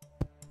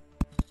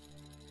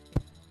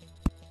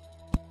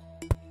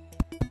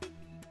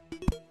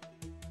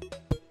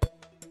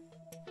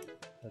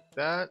 Like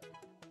that.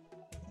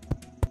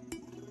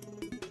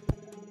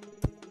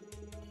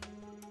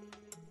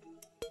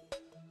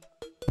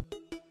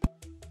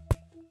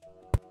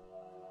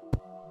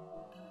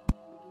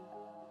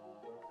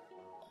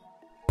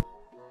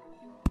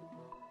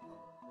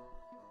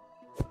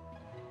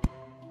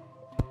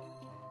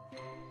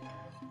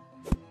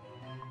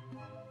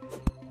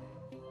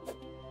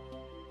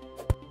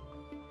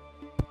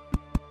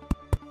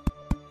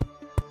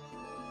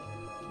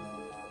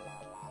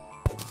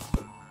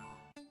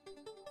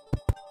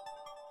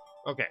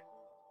 Okay.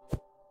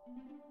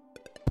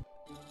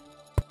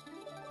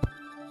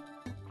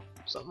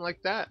 Something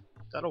like that.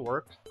 That'll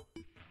work.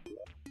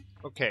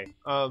 Okay,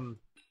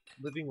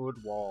 living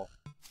wood wall.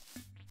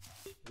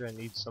 We're gonna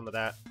need some of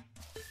that.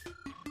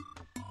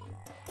 I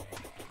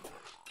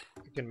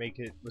can make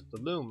it with the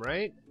loom,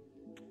 right?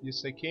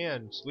 Yes, I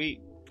can.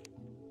 Sweet.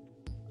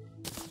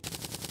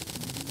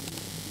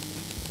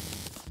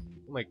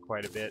 I'll make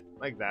quite a bit,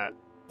 like that.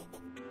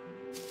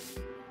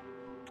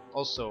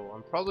 Also,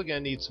 I'm probably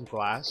gonna need some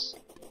glass.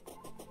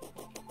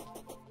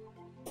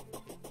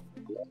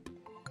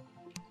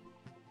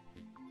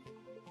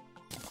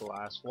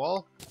 Glass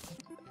wall.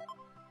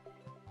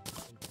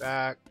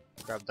 Back.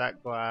 Grab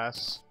that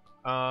glass.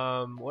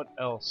 What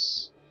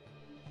else?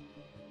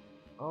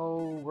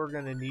 Oh, we're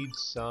gonna need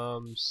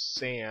some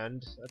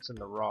sand. That's in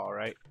the raw,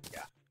 right?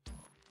 Yeah.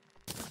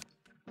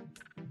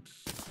 I'm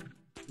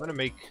gonna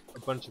make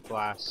a bunch of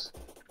glass.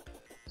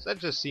 So that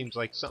just seems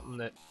like something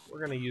that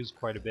we're gonna use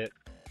quite a bit.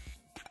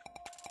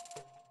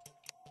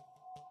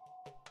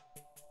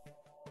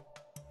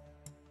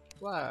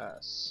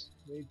 Glass.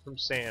 Made from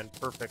sand.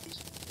 Perfect.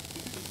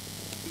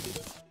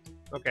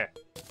 Okay.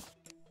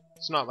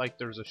 It's not like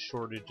there's a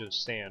shortage of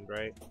sand,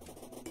 right?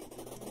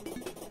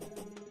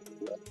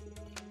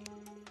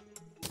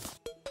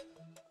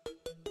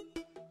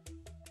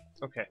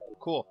 Okay,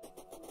 cool.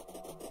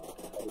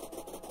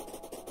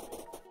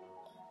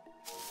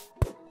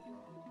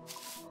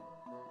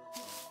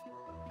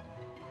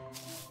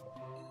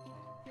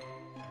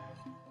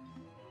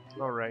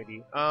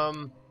 Alrighty.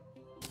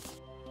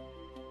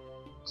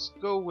 Let's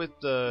go with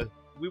the...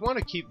 We want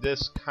to keep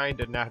this kind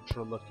of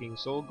natural looking,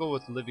 so we'll go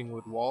with living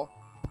wood wall.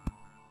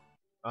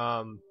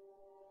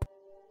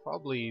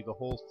 Probably the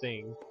whole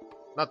thing.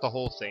 Not the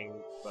whole thing,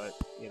 but,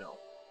 you know.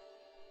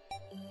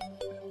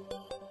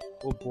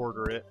 We'll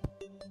border it,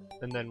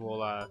 and then we'll,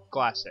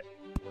 glass it.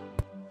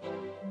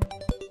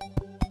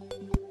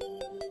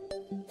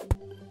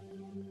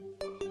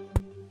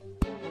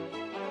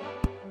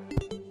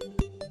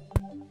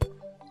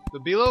 The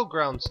below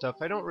ground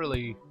stuff, I don't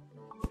really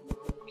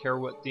care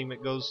what theme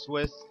it goes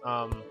with.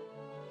 I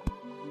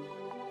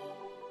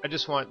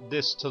just want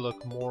this to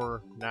look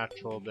more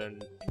natural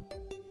than...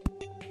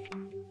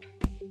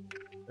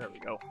 There we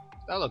go.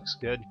 That looks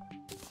good.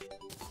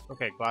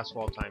 Okay, glass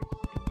wall time.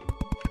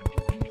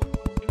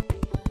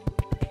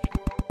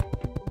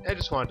 I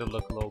just wanted to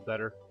look a little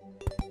better.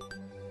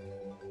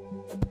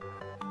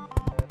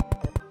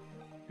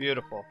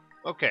 Beautiful.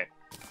 Okay.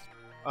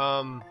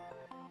 You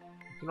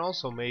can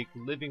also make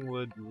living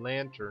wood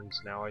lanterns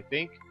now, I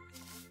think.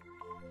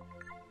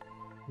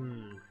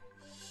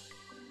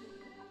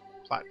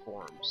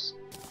 platforms.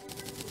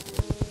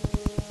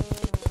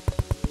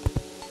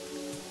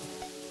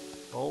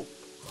 Oh,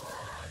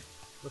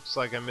 looks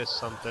like I missed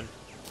something.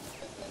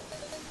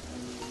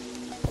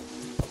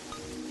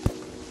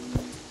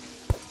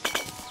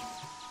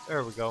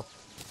 There we go.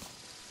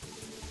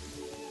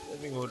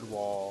 Living wood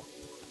wall.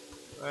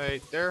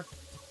 Right there.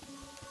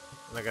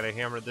 And I gotta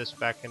hammer this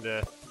back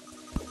into...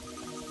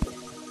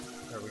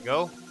 There we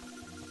go.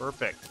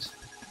 Perfect.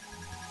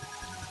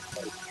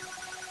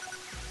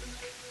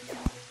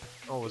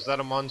 Oh, was that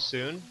a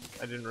monsoon?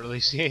 I didn't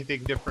really see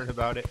anything different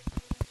about it.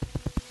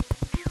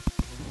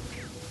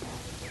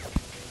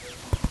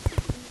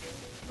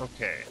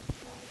 Okay.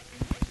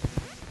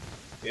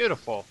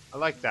 Beautiful. I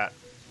like that.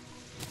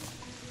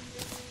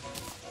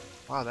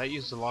 Wow, that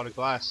used a lot of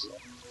glass.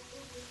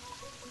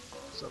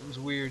 Something's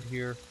weird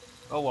here.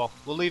 Oh well,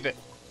 we'll leave it.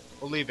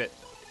 We'll leave it.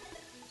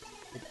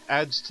 It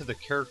adds to the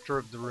character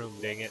of the room,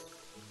 dang it.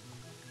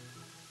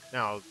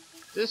 Now,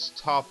 this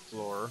top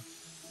floor...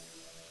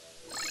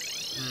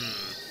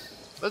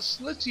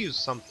 Let's use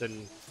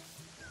something...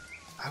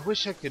 I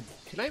wish I could...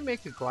 Can I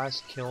make a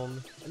glass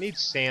kiln? I need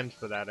sand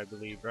for that, I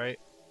believe, right?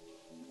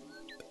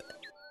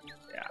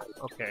 Yeah,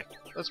 okay.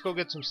 Let's go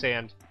get some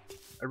sand.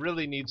 I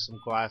really need some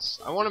glass.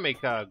 I want to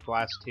make a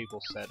glass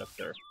table set up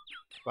there.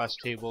 Glass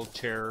table,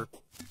 chair.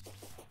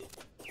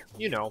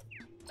 You know.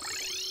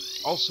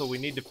 Also, we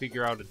need to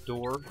figure out a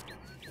door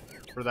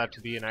for that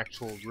to be an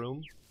actual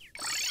room.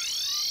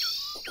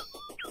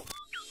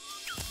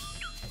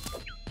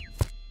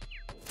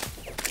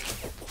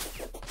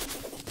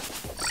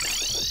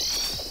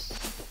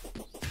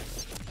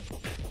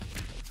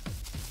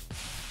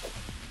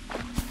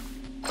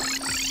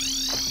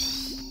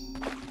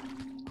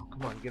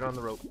 Come on, get on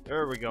the rope.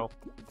 There we go.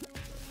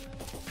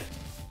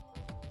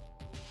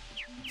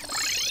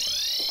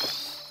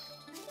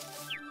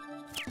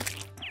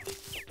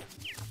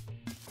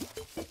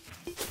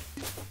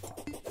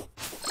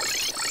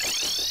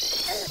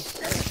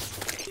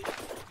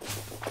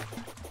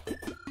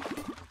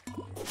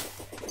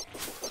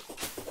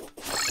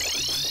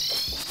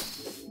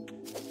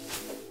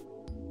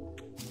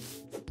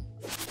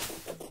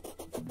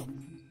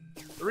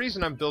 The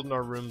reason I'm building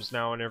our rooms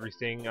now and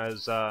everything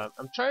is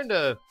I'm trying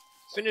to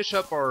finish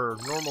up our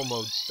normal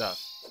mode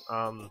stuff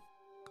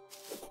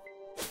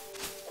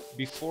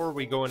before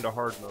we go into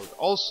hard mode.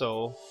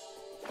 Also,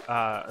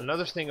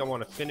 another thing I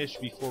want to finish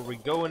before we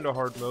go into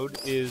hard mode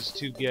is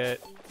to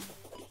get...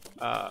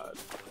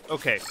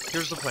 okay,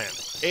 here's the plan.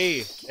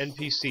 A,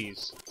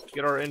 NPCs.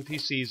 Get our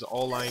NPCs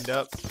all lined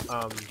up.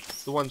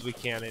 The ones we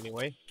can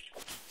anyway.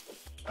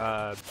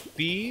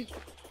 B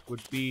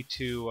would be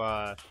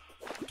to...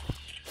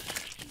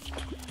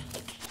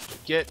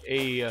 get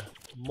a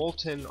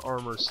molten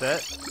armor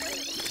set,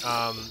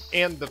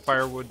 and the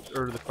firewood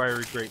or the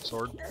fiery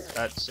greatsword.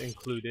 That's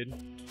included,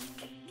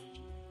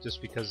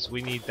 just because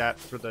we need that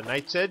for the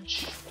Night's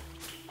Edge.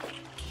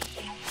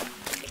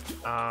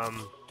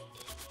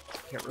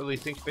 Can't really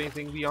think of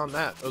anything beyond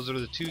that. Those are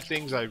the two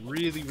things I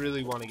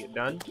really want to get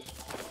done.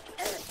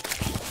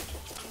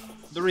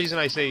 The reason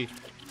I say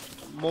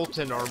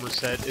molten armor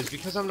set is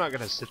because I'm not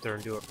gonna sit there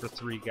and do it for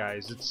 3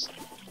 guys.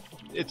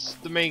 It's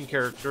the main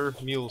character,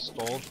 Mule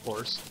Skull, of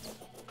course.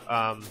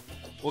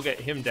 We'll get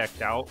him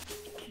decked out,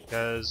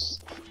 because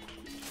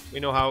we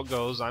know how it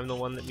goes. I'm the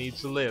one that needs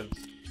to live.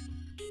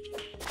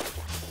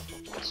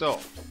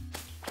 So,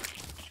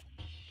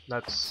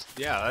 that's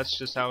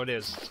just how it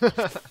is.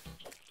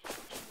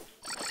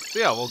 So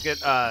yeah, we'll get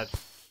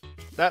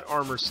that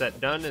armor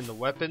set done and the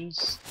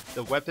weapons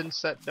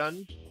set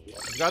done.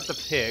 I've got the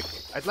pick.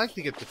 I'd like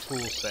to get the tool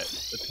set,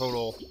 the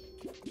total,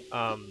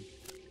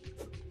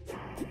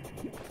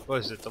 what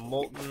is it, the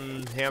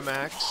molten ham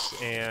axe,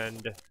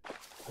 and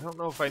I don't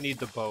know if I need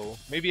the bow.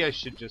 Maybe I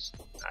should just,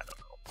 I don't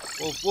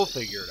know. We'll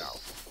figure it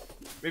out.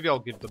 Maybe I'll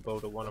give the bow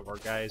to one of our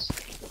guys.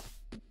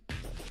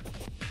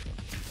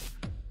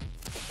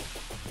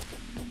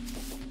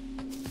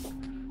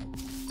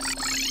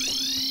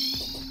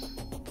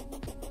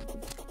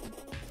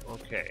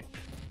 Okay.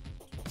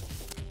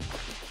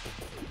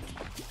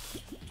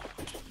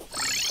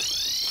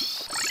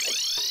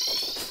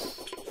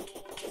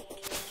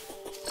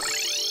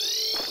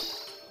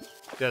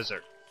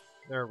 Desert.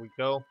 There we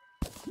go.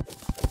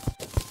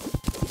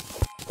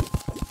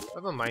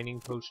 I have a mining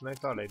potion. I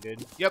thought I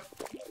did. Yep.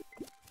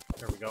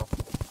 There we go.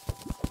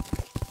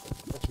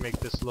 Let's make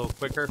this a little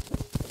quicker.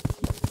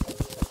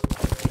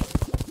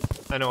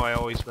 I know I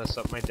always mess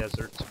up my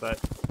deserts, but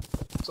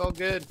it's all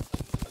good.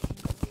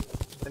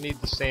 I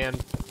need the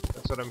sand.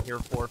 That's what I'm here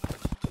for.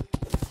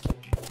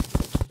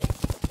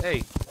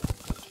 Hey.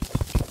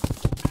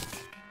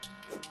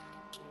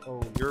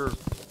 Oh,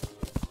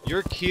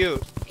 you're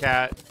cute,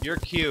 cat. You're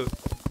cute.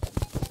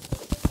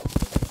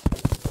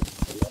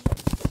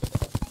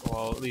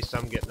 Well, at least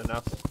I'm getting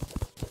enough.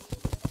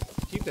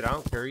 Keep it, I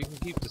don't care. You can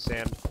keep the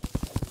sand.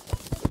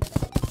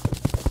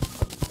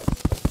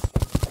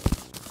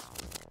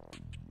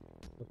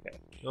 Okay,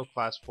 no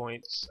class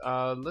points.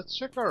 Let's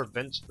check our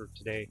events for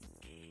today.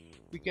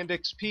 Weekend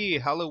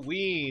XP,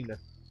 Halloween.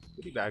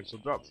 Goodie bags will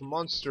drop from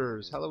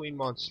monsters. Halloween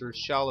monsters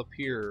shall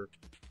appear.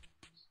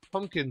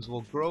 Pumpkins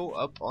will grow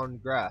up on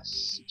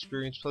grass.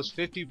 Experience plus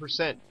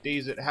 50%.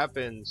 Days it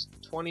happens.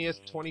 20th,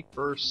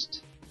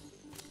 21st.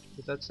 What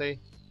did that say?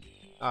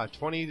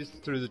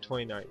 20th through the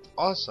 29th.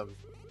 Awesome.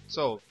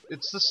 So,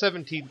 it's the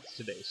 17th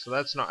today, so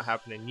that's not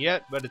happening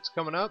yet, but it's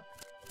coming up.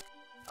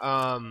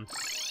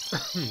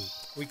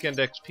 Weekend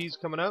XP's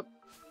coming up.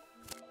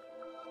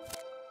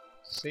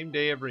 Same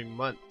day every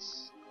month.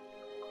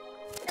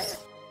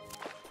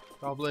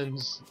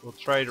 Goblins will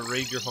try to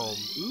raid your home.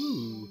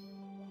 Ooh.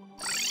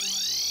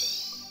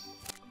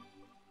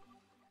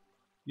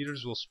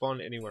 Eaters will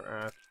spawn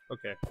anywhere.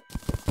 Okay.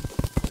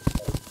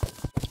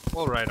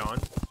 Well, right on.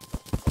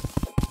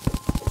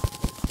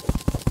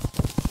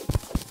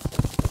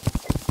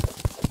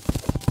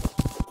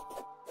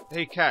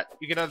 Hey, cat,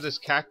 you can have this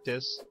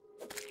cactus.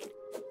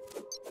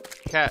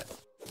 Cat.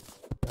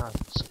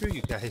 Screw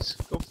you guys.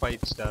 Go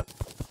fight stuff.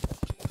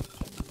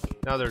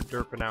 Now they're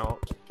derping out.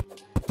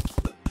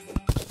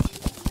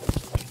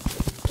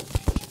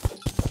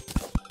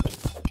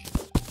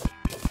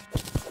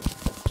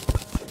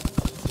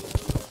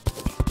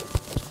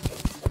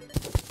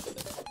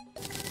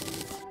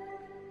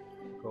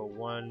 Go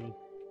one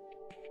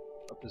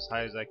up as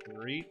high as I can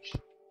reach.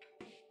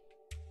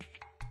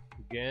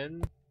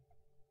 Again.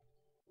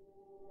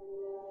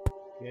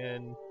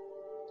 Again.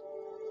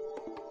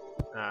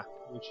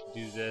 We should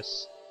do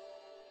this.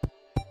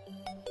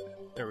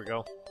 There we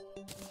go.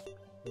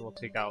 And we'll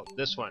take out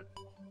this one.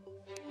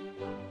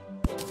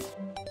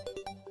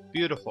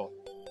 Beautiful.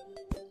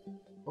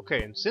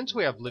 Okay, and since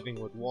we have living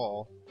with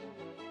wall,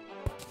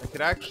 I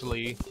could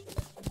actually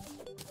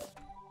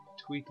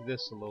tweak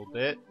this a little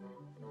bit.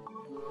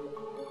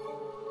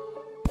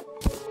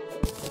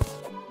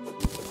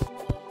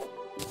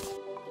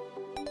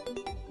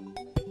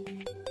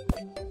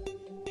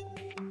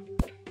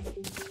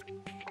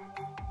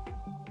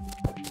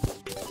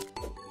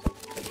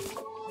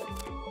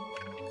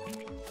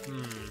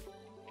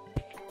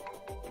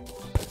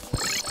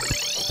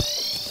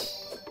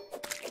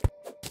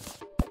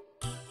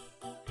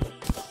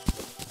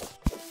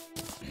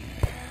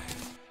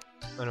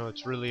 I know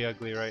it's really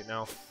ugly right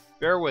now.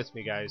 Bear with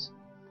me, guys.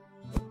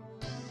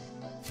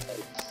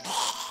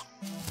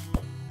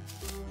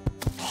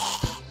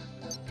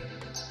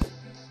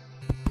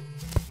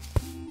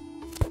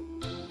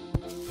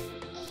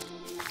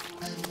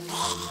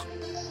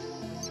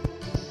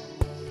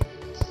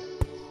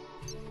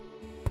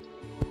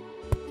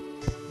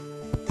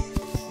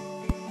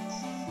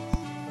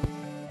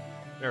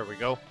 There we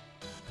go.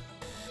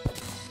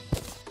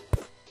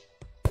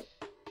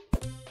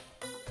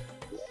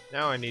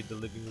 Now I need the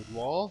living wood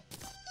wall.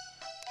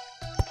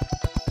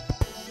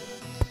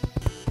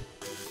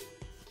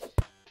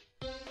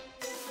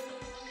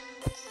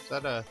 Is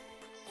that a...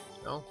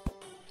 no?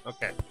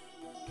 Okay.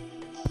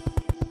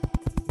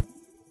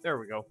 There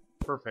we go.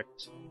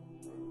 Perfect.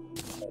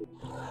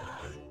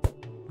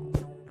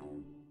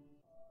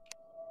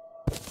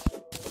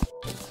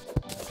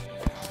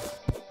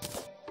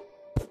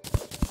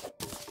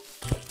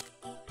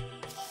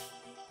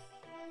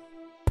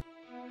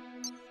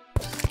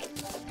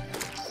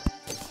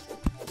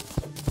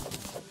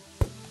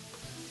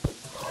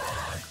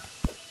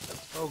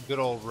 Oh, good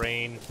old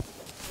rain.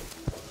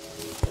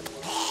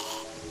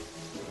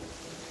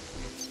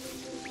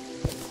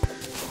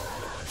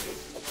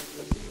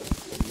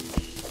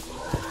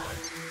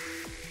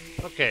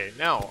 Okay,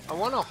 now, I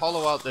want to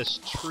hollow out this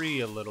tree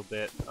a little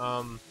bit.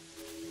 But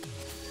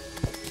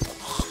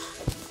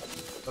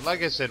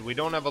like I said, we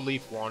don't have a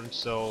leaf wand,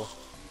 so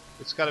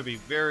it's got to be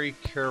very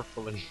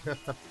carefully.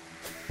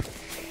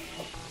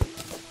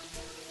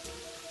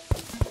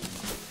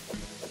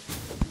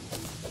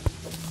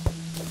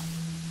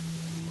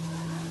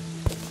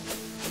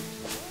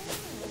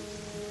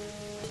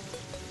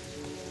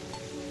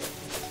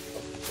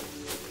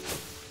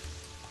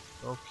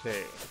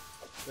 Okay,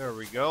 there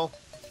we go.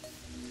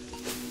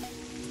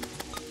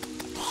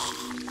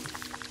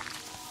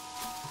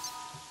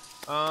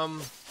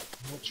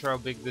 Not sure how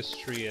big this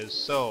tree is,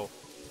 so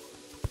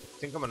I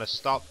think I'm gonna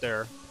stop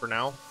there for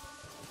now.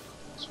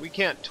 So we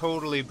can't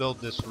totally build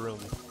this room.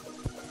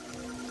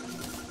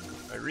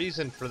 My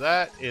reason for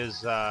that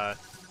is I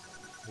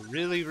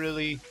really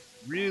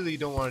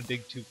don't want to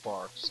dig too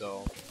far,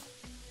 so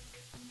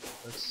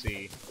let's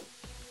see.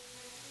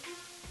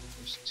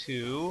 There's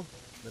two,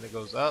 then it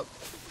goes up,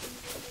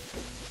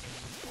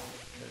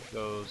 then it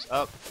goes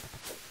up.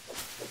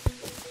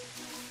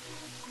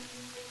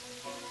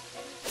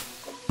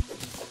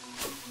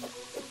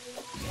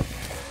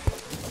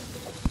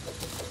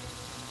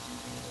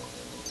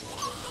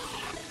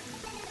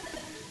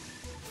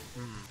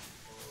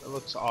 That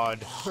looks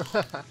odd.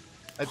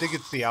 I think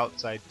it's the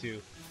outside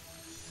too.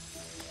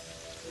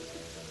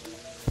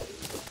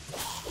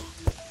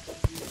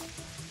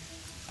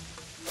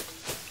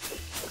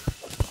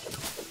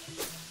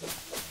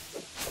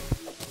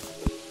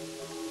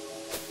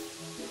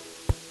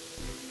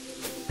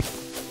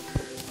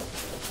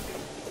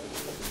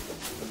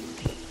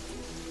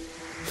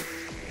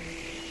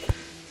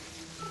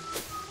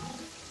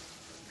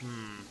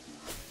 Hmm.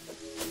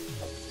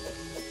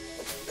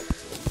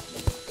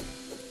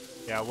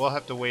 Yeah, we'll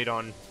have to wait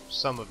on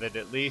some of it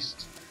at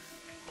least.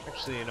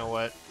 Actually, you know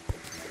what?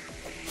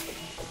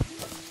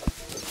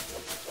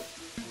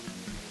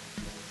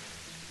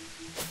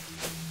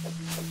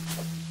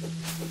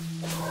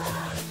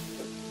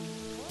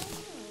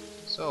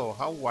 So,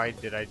 how wide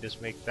did I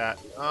just make that?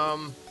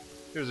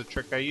 Here's a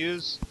trick I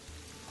use.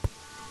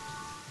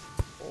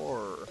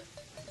 4,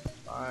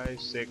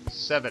 5, 6,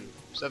 7.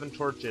 7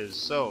 torches.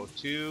 So,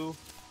 2,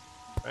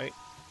 right?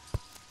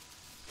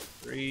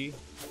 3,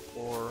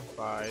 4,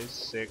 5,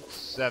 6,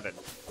 7.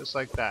 Just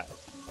like that.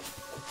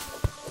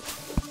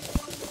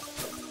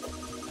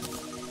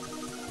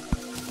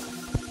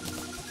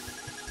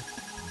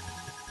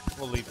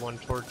 We'll leave 1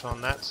 torch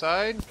on that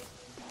side.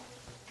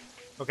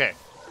 Okay.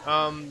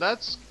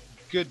 That's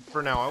good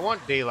for now. I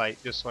want daylight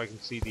just so I can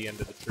see the end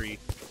of the tree.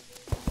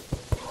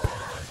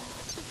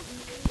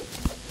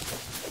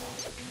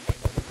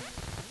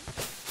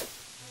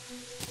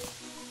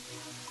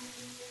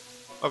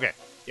 Okay,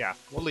 yeah,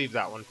 we'll leave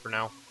that one for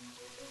now.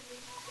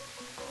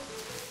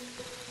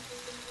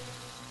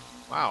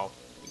 Wow,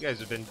 you guys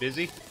have been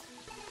busy.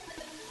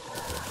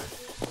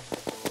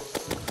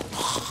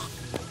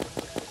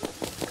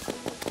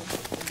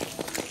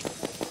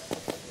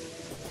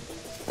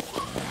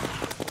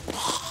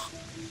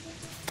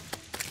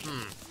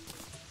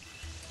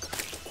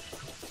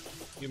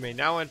 You may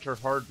now enter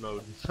hard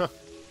mode.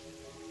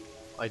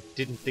 I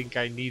didn't think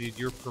I needed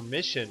your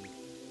permission,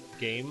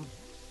 game.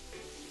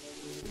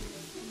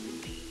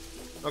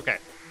 Okay,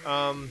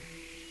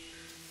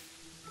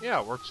 yeah,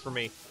 it works for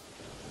me.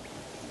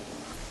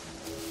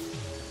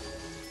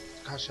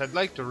 Gosh, I'd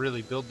like to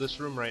really build this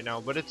room right now,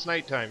 but it's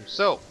nighttime,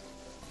 so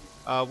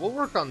we'll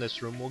work on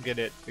this room. We'll get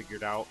it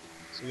figured out.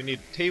 So we need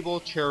a table,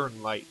 chair,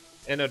 and light,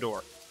 and a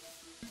door.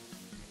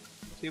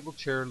 Table,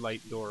 chair,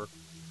 light, door.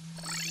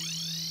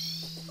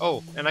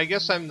 Oh, and I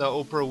guess I'm the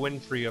Oprah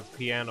Winfrey of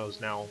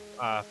pianos now,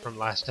 from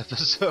last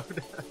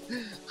episode.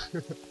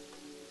 I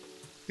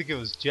think it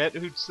was Jet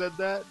who said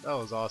that. That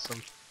was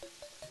awesome.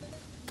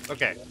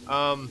 Okay,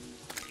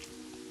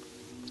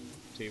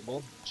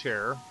 table,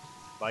 chair,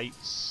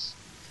 lights.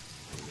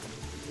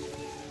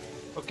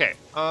 Okay,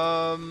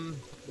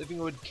 living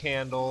wood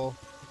candle,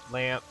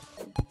 lamp.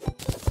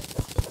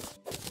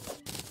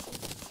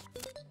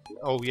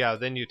 Oh yeah,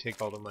 then you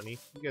take all the money.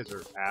 You guys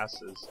are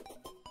asses.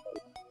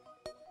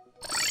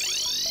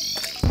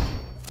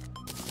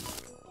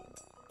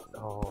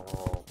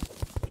 Oh.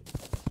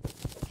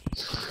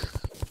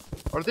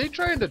 Are they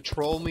trying to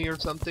troll me or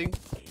something?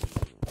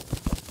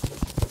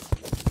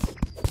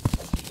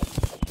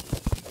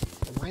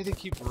 Why do they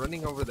keep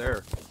running over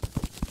there?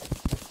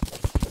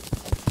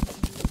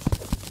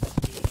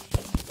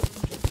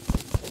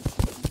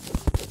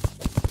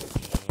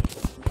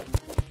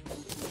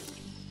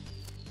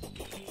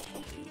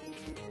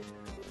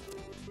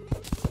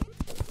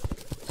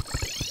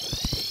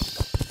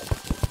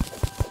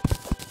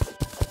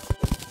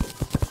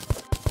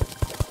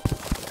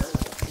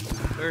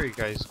 There you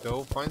guys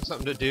go. Find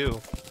something to do.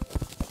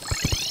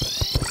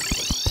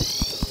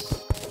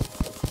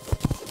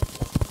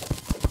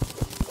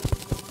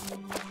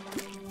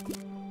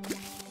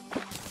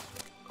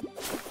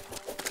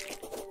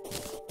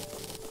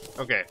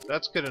 Okay,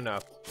 that's good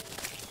enough.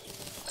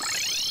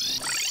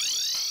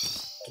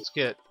 Let's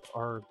get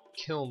our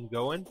kiln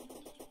going.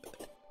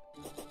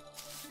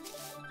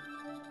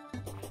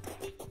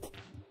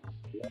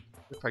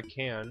 If I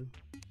can.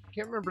 I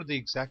can't remember the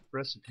exact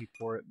recipe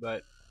for it,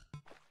 but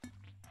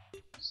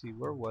let's see,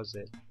 where was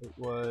it? It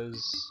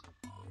was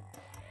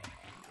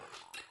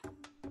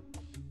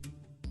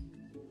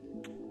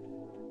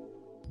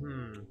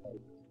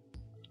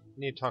I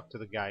need to talk to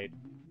the guide.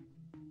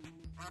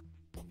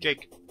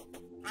 Jake.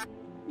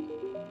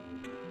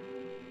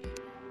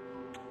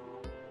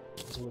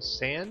 Is it with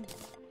sand?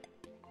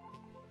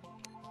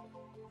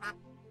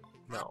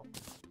 No.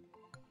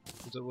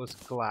 Is it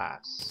with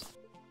glass?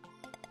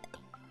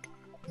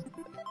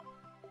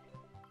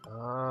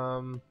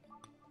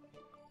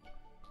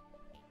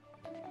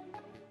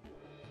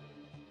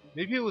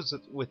 Maybe it was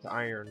with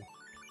iron.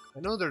 I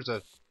know there's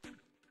a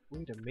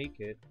way to make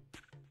it.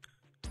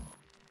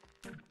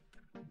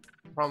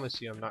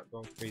 Promise you I'm not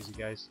going crazy,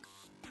 guys.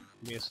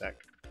 Give me a sec.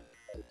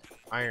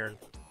 Iron.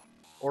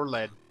 Or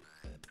lead.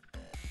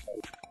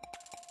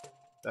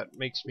 That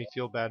makes me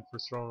feel bad for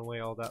throwing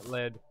away all that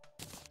lead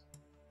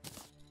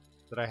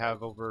that I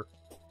have over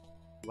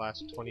the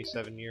last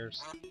 27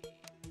 years.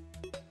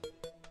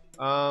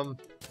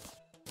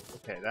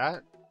 Okay,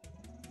 that.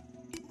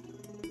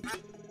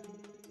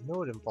 I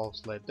know it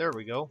involves lead. There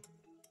we go.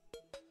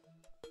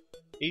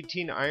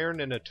 18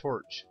 iron and a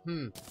torch.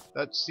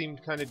 That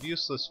seemed kind of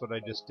useless what I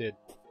just did.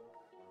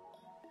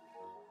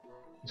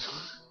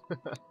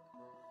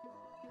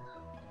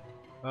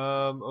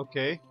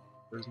 Okay.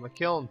 Where's my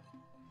kiln?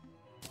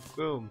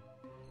 Boom.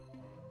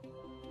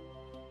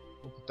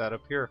 We'll put that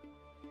up here.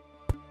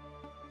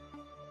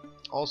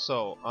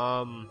 Also,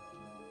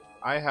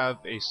 I have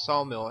a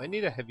sawmill. I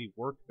need a heavy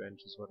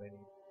workbench is what I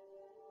need.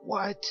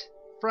 What?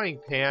 Frying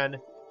pan?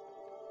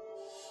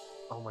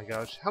 Oh my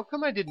gosh, how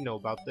come I didn't know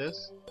about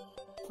this?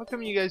 How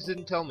come you guys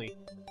didn't tell me?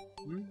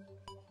 Hmm?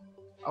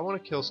 I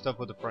want to kill stuff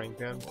with a frying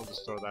pan. We'll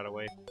just throw that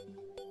away.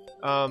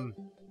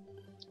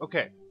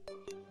 Okay.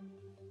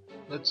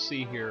 Let's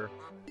see here.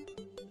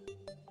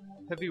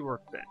 Heavy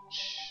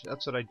workbench.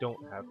 That's what I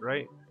don't have,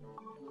 right?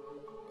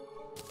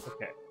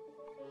 Okay.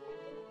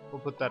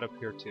 We'll put that up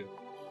here too.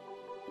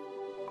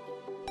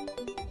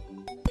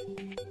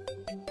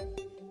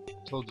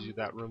 Told you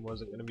that room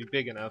wasn't going to be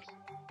big enough.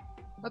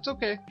 That's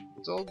okay.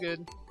 It's all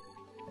good.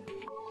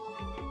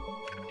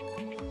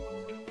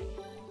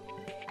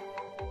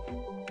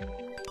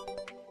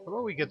 How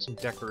about we get some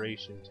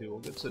decoration too? We'll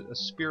get a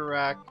spear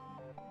rack.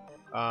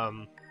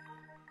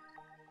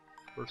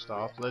 First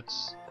off,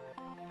 let's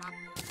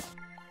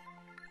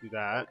do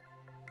that.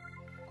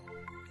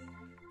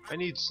 I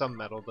need some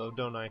metal though,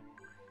 don't I?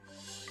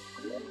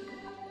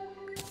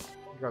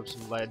 Grab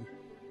some lead.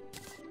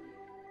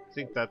 I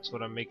think that's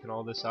what I'm making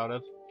all this out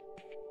of.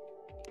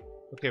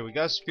 Okay, we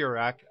got a spear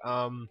rack.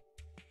 How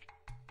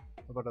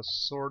about a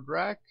sword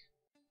rack?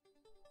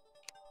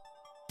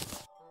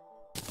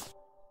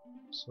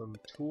 Some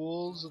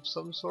tools of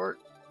some sort.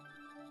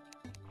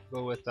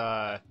 Go with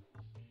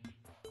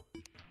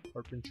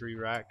carpentry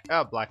rack.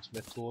 Ah,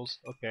 blacksmith tools.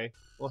 Okay,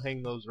 we'll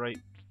hang those right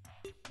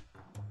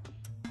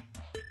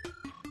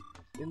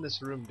in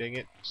this room, dang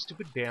it.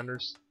 Stupid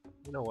banners.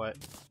 You know what?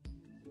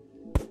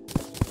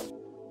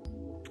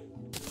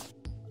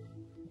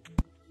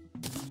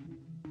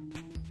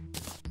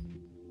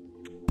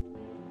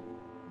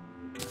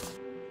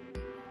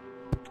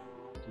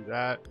 Do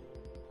that.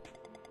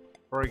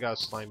 Already got a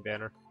slime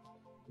banner.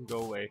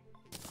 Go away.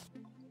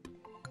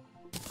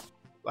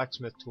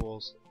 Blacksmith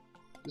tools.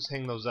 Just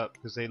hang those up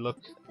because they look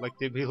like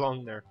they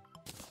belong there.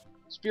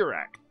 Spear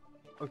rack.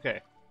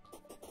 Okay.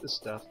 This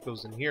stuff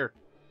goes in here.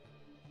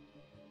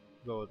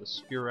 Go with the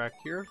spear rack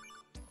here.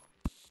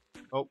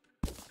 Oh.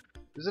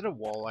 Is it a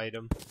wall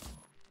item?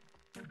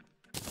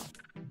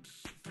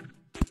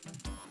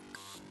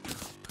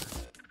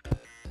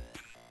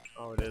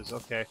 Oh, it is.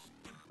 Okay.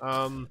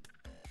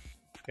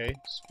 Okay.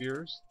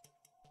 Spears.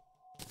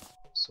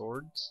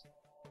 Swords.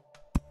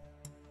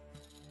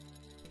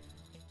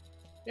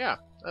 Yeah,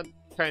 that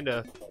kind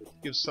of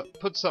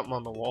puts something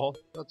on the wall.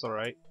 That's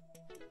alright.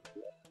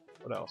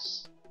 What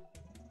else?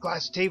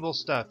 Glass table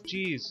stuff.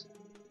 Jeez.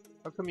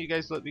 How come you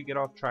guys let me get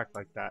off track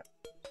like that?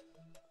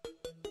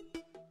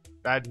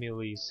 Bad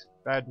muleys.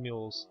 Bad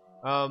mules.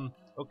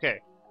 Okay.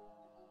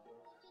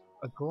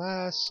 A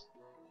glass...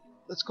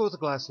 Let's go with a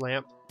glass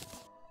lamp.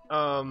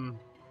 Oh.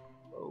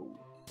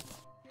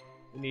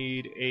 We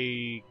need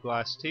a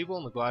glass table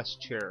and a glass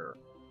chair.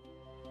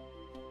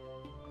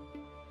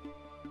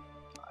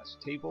 Glass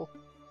table.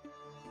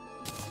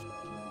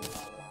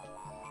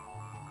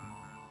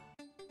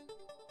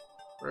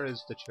 Where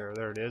is the chair?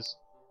 There it is.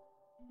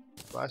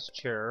 Glass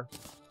chair.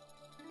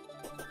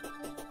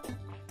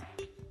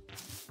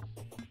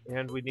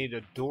 And we need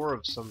a door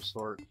of some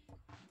sort.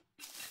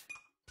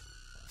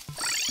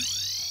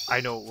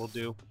 I know what we'll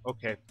do.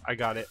 Okay, I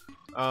got it.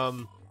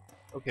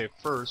 Okay,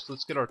 first,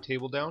 let's get our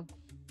table down.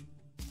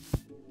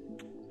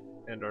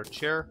 And our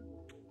chair.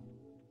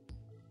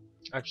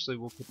 Actually,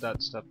 we'll put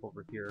that stuff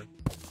over here.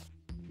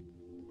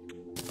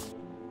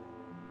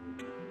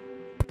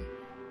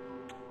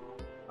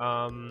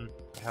 I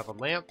have a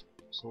lamp,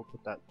 so we'll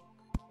put that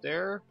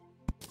there.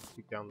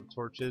 Take down the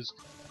torches.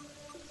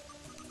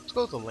 Let's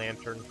go with a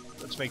lantern.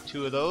 Let's make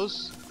 2 of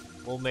those.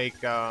 We'll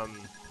make a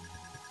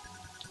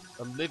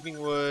living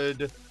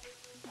wood.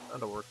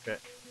 Not a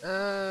workbench.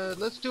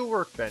 Let's do a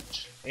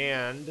workbench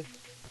and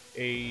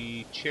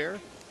a chair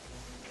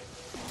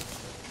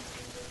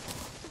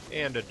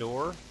and a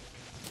door.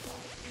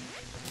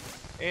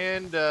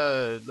 And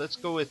let's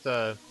go with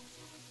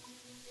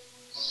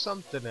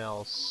something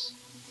else.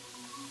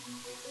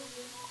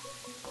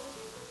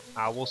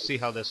 We'll see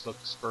how this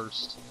looks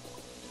first.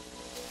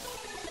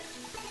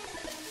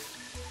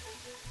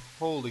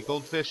 Holy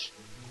goldfish.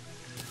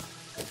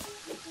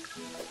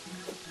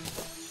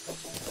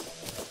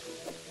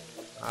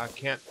 I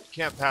can't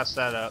pass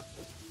that up.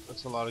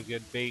 That's a lot of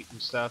good bait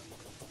and stuff.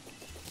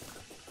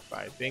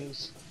 Buy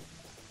things.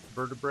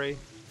 Vertebrae.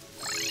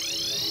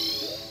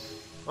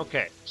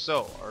 Okay,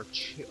 so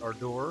our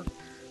door.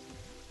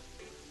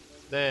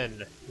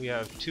 Then we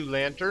have 2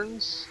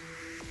 lanterns.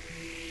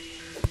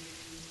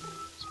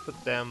 Let's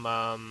put them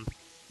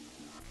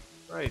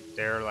right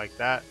there like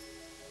that.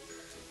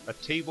 A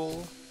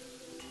table.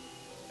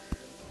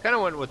 Kind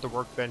of went with the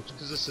workbench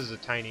because this is a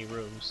tiny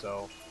room,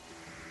 so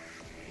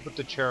put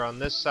the chair on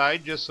this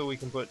side just so we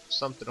can put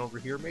something over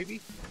here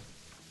maybe.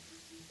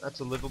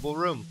 That's a livable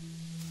room.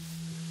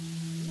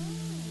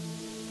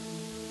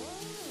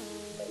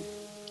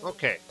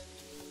 Okay.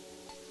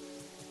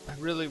 I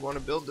really want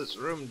to build this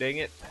room, dang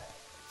it.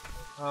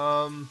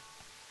 I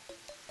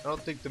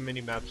don't think the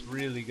mini-map's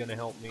really gonna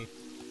help me.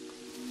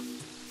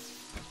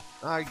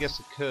 I guess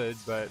it could,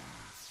 but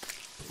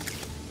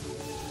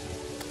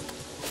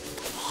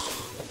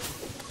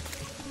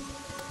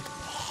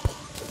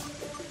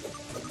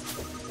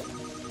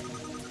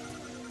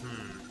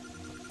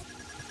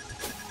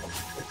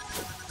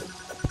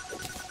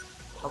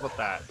How about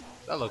that?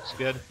 That looks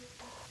good.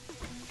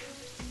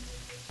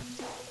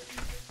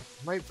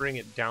 Might bring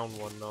it down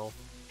one though.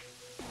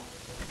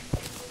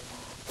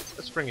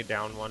 Let's bring it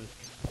down one.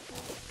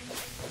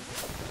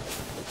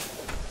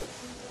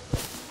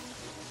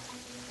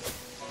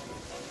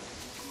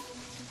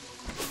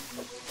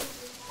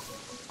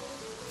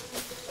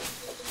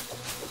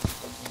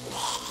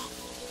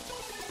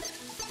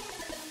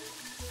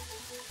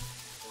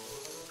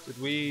 Did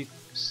we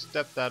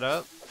step that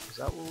up? Is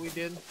that what we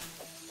did?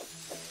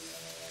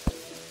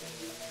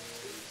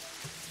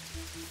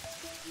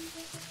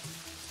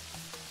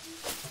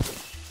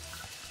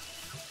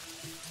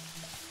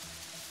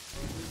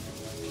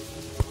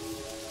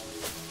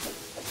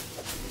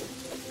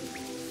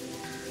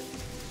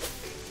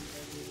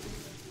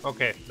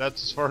 Okay,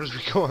 that's as far as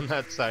we go on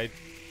that side.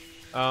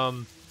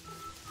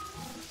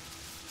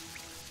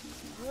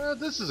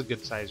 This is a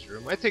good sized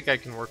room. I think I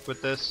can work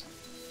with this.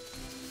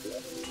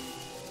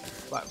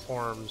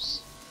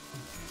 Platforms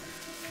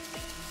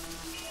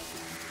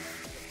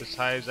as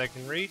high as I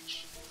can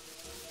reach.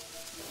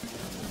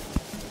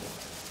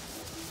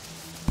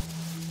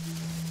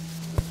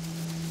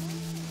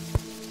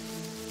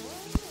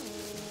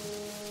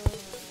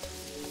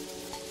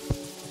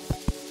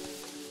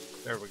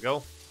 There we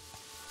go.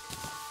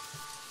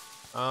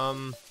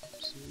 Some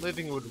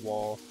living wood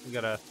wall. We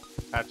gotta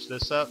patch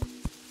this up.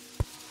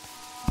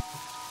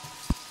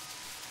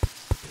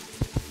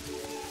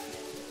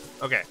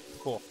 Okay,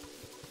 cool.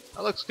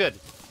 That looks good.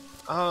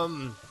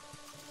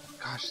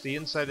 Gosh, the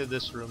inside of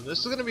this room. This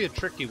is gonna be a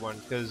tricky one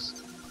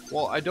because,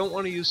 well, I don't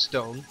want to use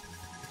stone.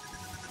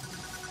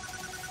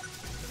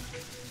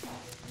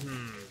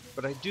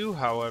 But I do,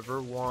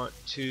 however, want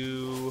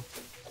to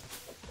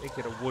make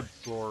it a wood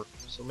floor.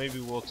 So maybe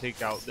we'll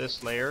take out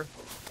this layer.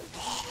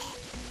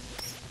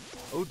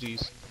 Oh,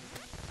 geez.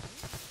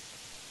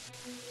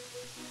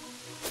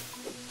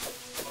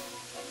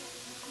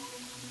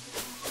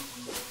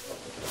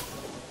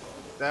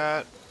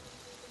 That.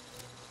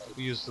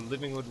 We use the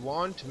living wood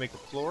wand to make a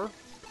floor.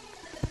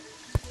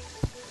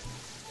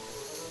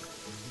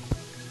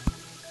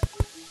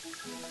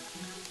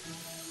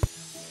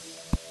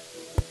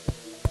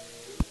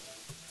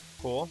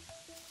 Cool.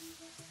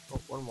 Oh,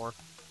 one more.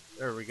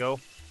 There we go.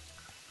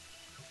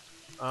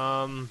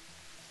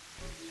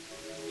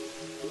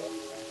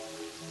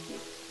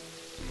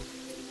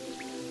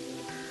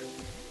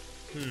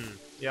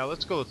 Yeah,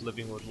 let's go with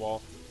living wood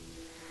wall.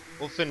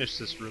 We'll finish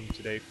this room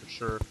today for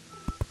sure.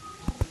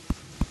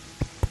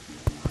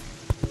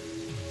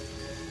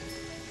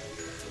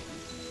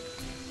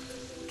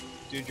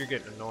 Dude, you're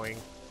getting annoying.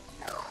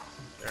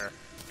 There.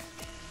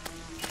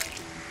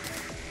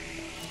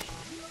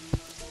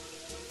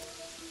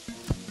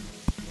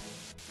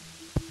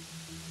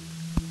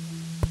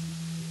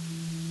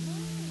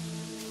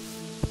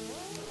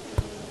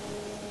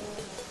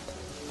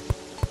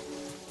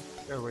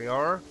 There we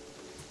are.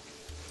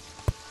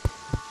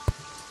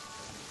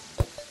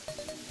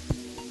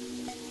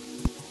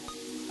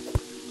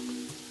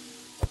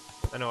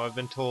 I know I've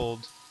been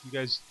told you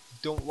guys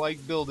don't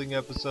like building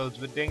episodes,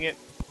 but dang it,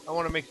 I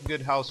want to make a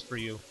good house for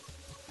you.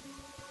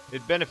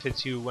 It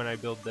benefits you when I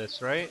build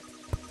this, right?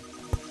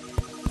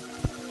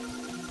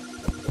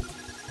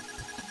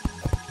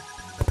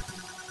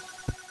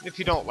 If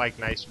you don't like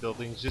nice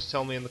buildings, just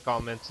tell me in the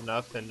comments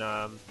enough and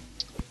I'll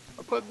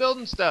quit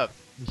building stuff.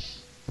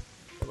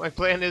 My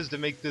plan is to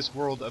make this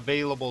world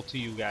available to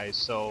you guys,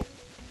 so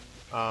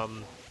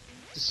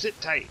just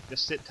sit tight,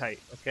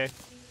 okay?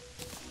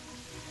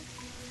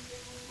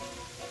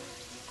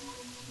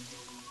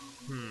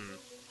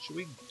 Should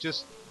we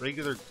just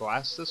regular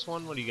glass this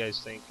one? What do you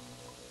guys think?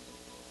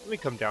 Let me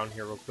come down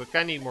here real quick.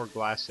 I need more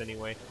glass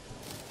anyway.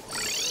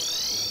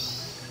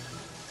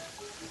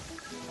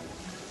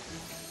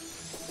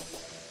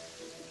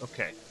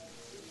 Okay.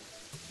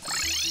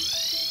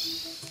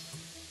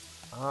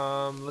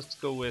 Let's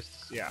go with,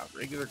 yeah,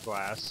 regular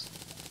glass.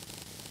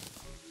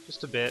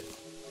 Just a bit.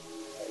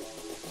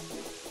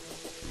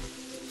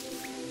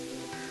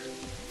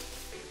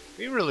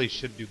 We really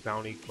should do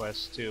bounty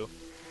quests too.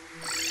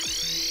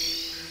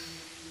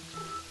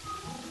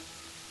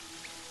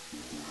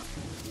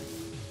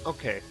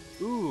 Okay.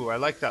 Ooh, I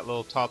like that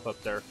little top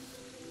up there.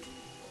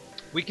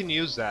 We can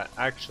use that,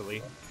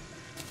 actually.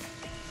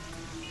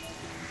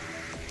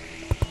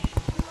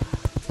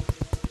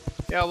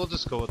 Yeah, we'll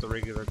just go with the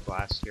regular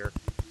glass here.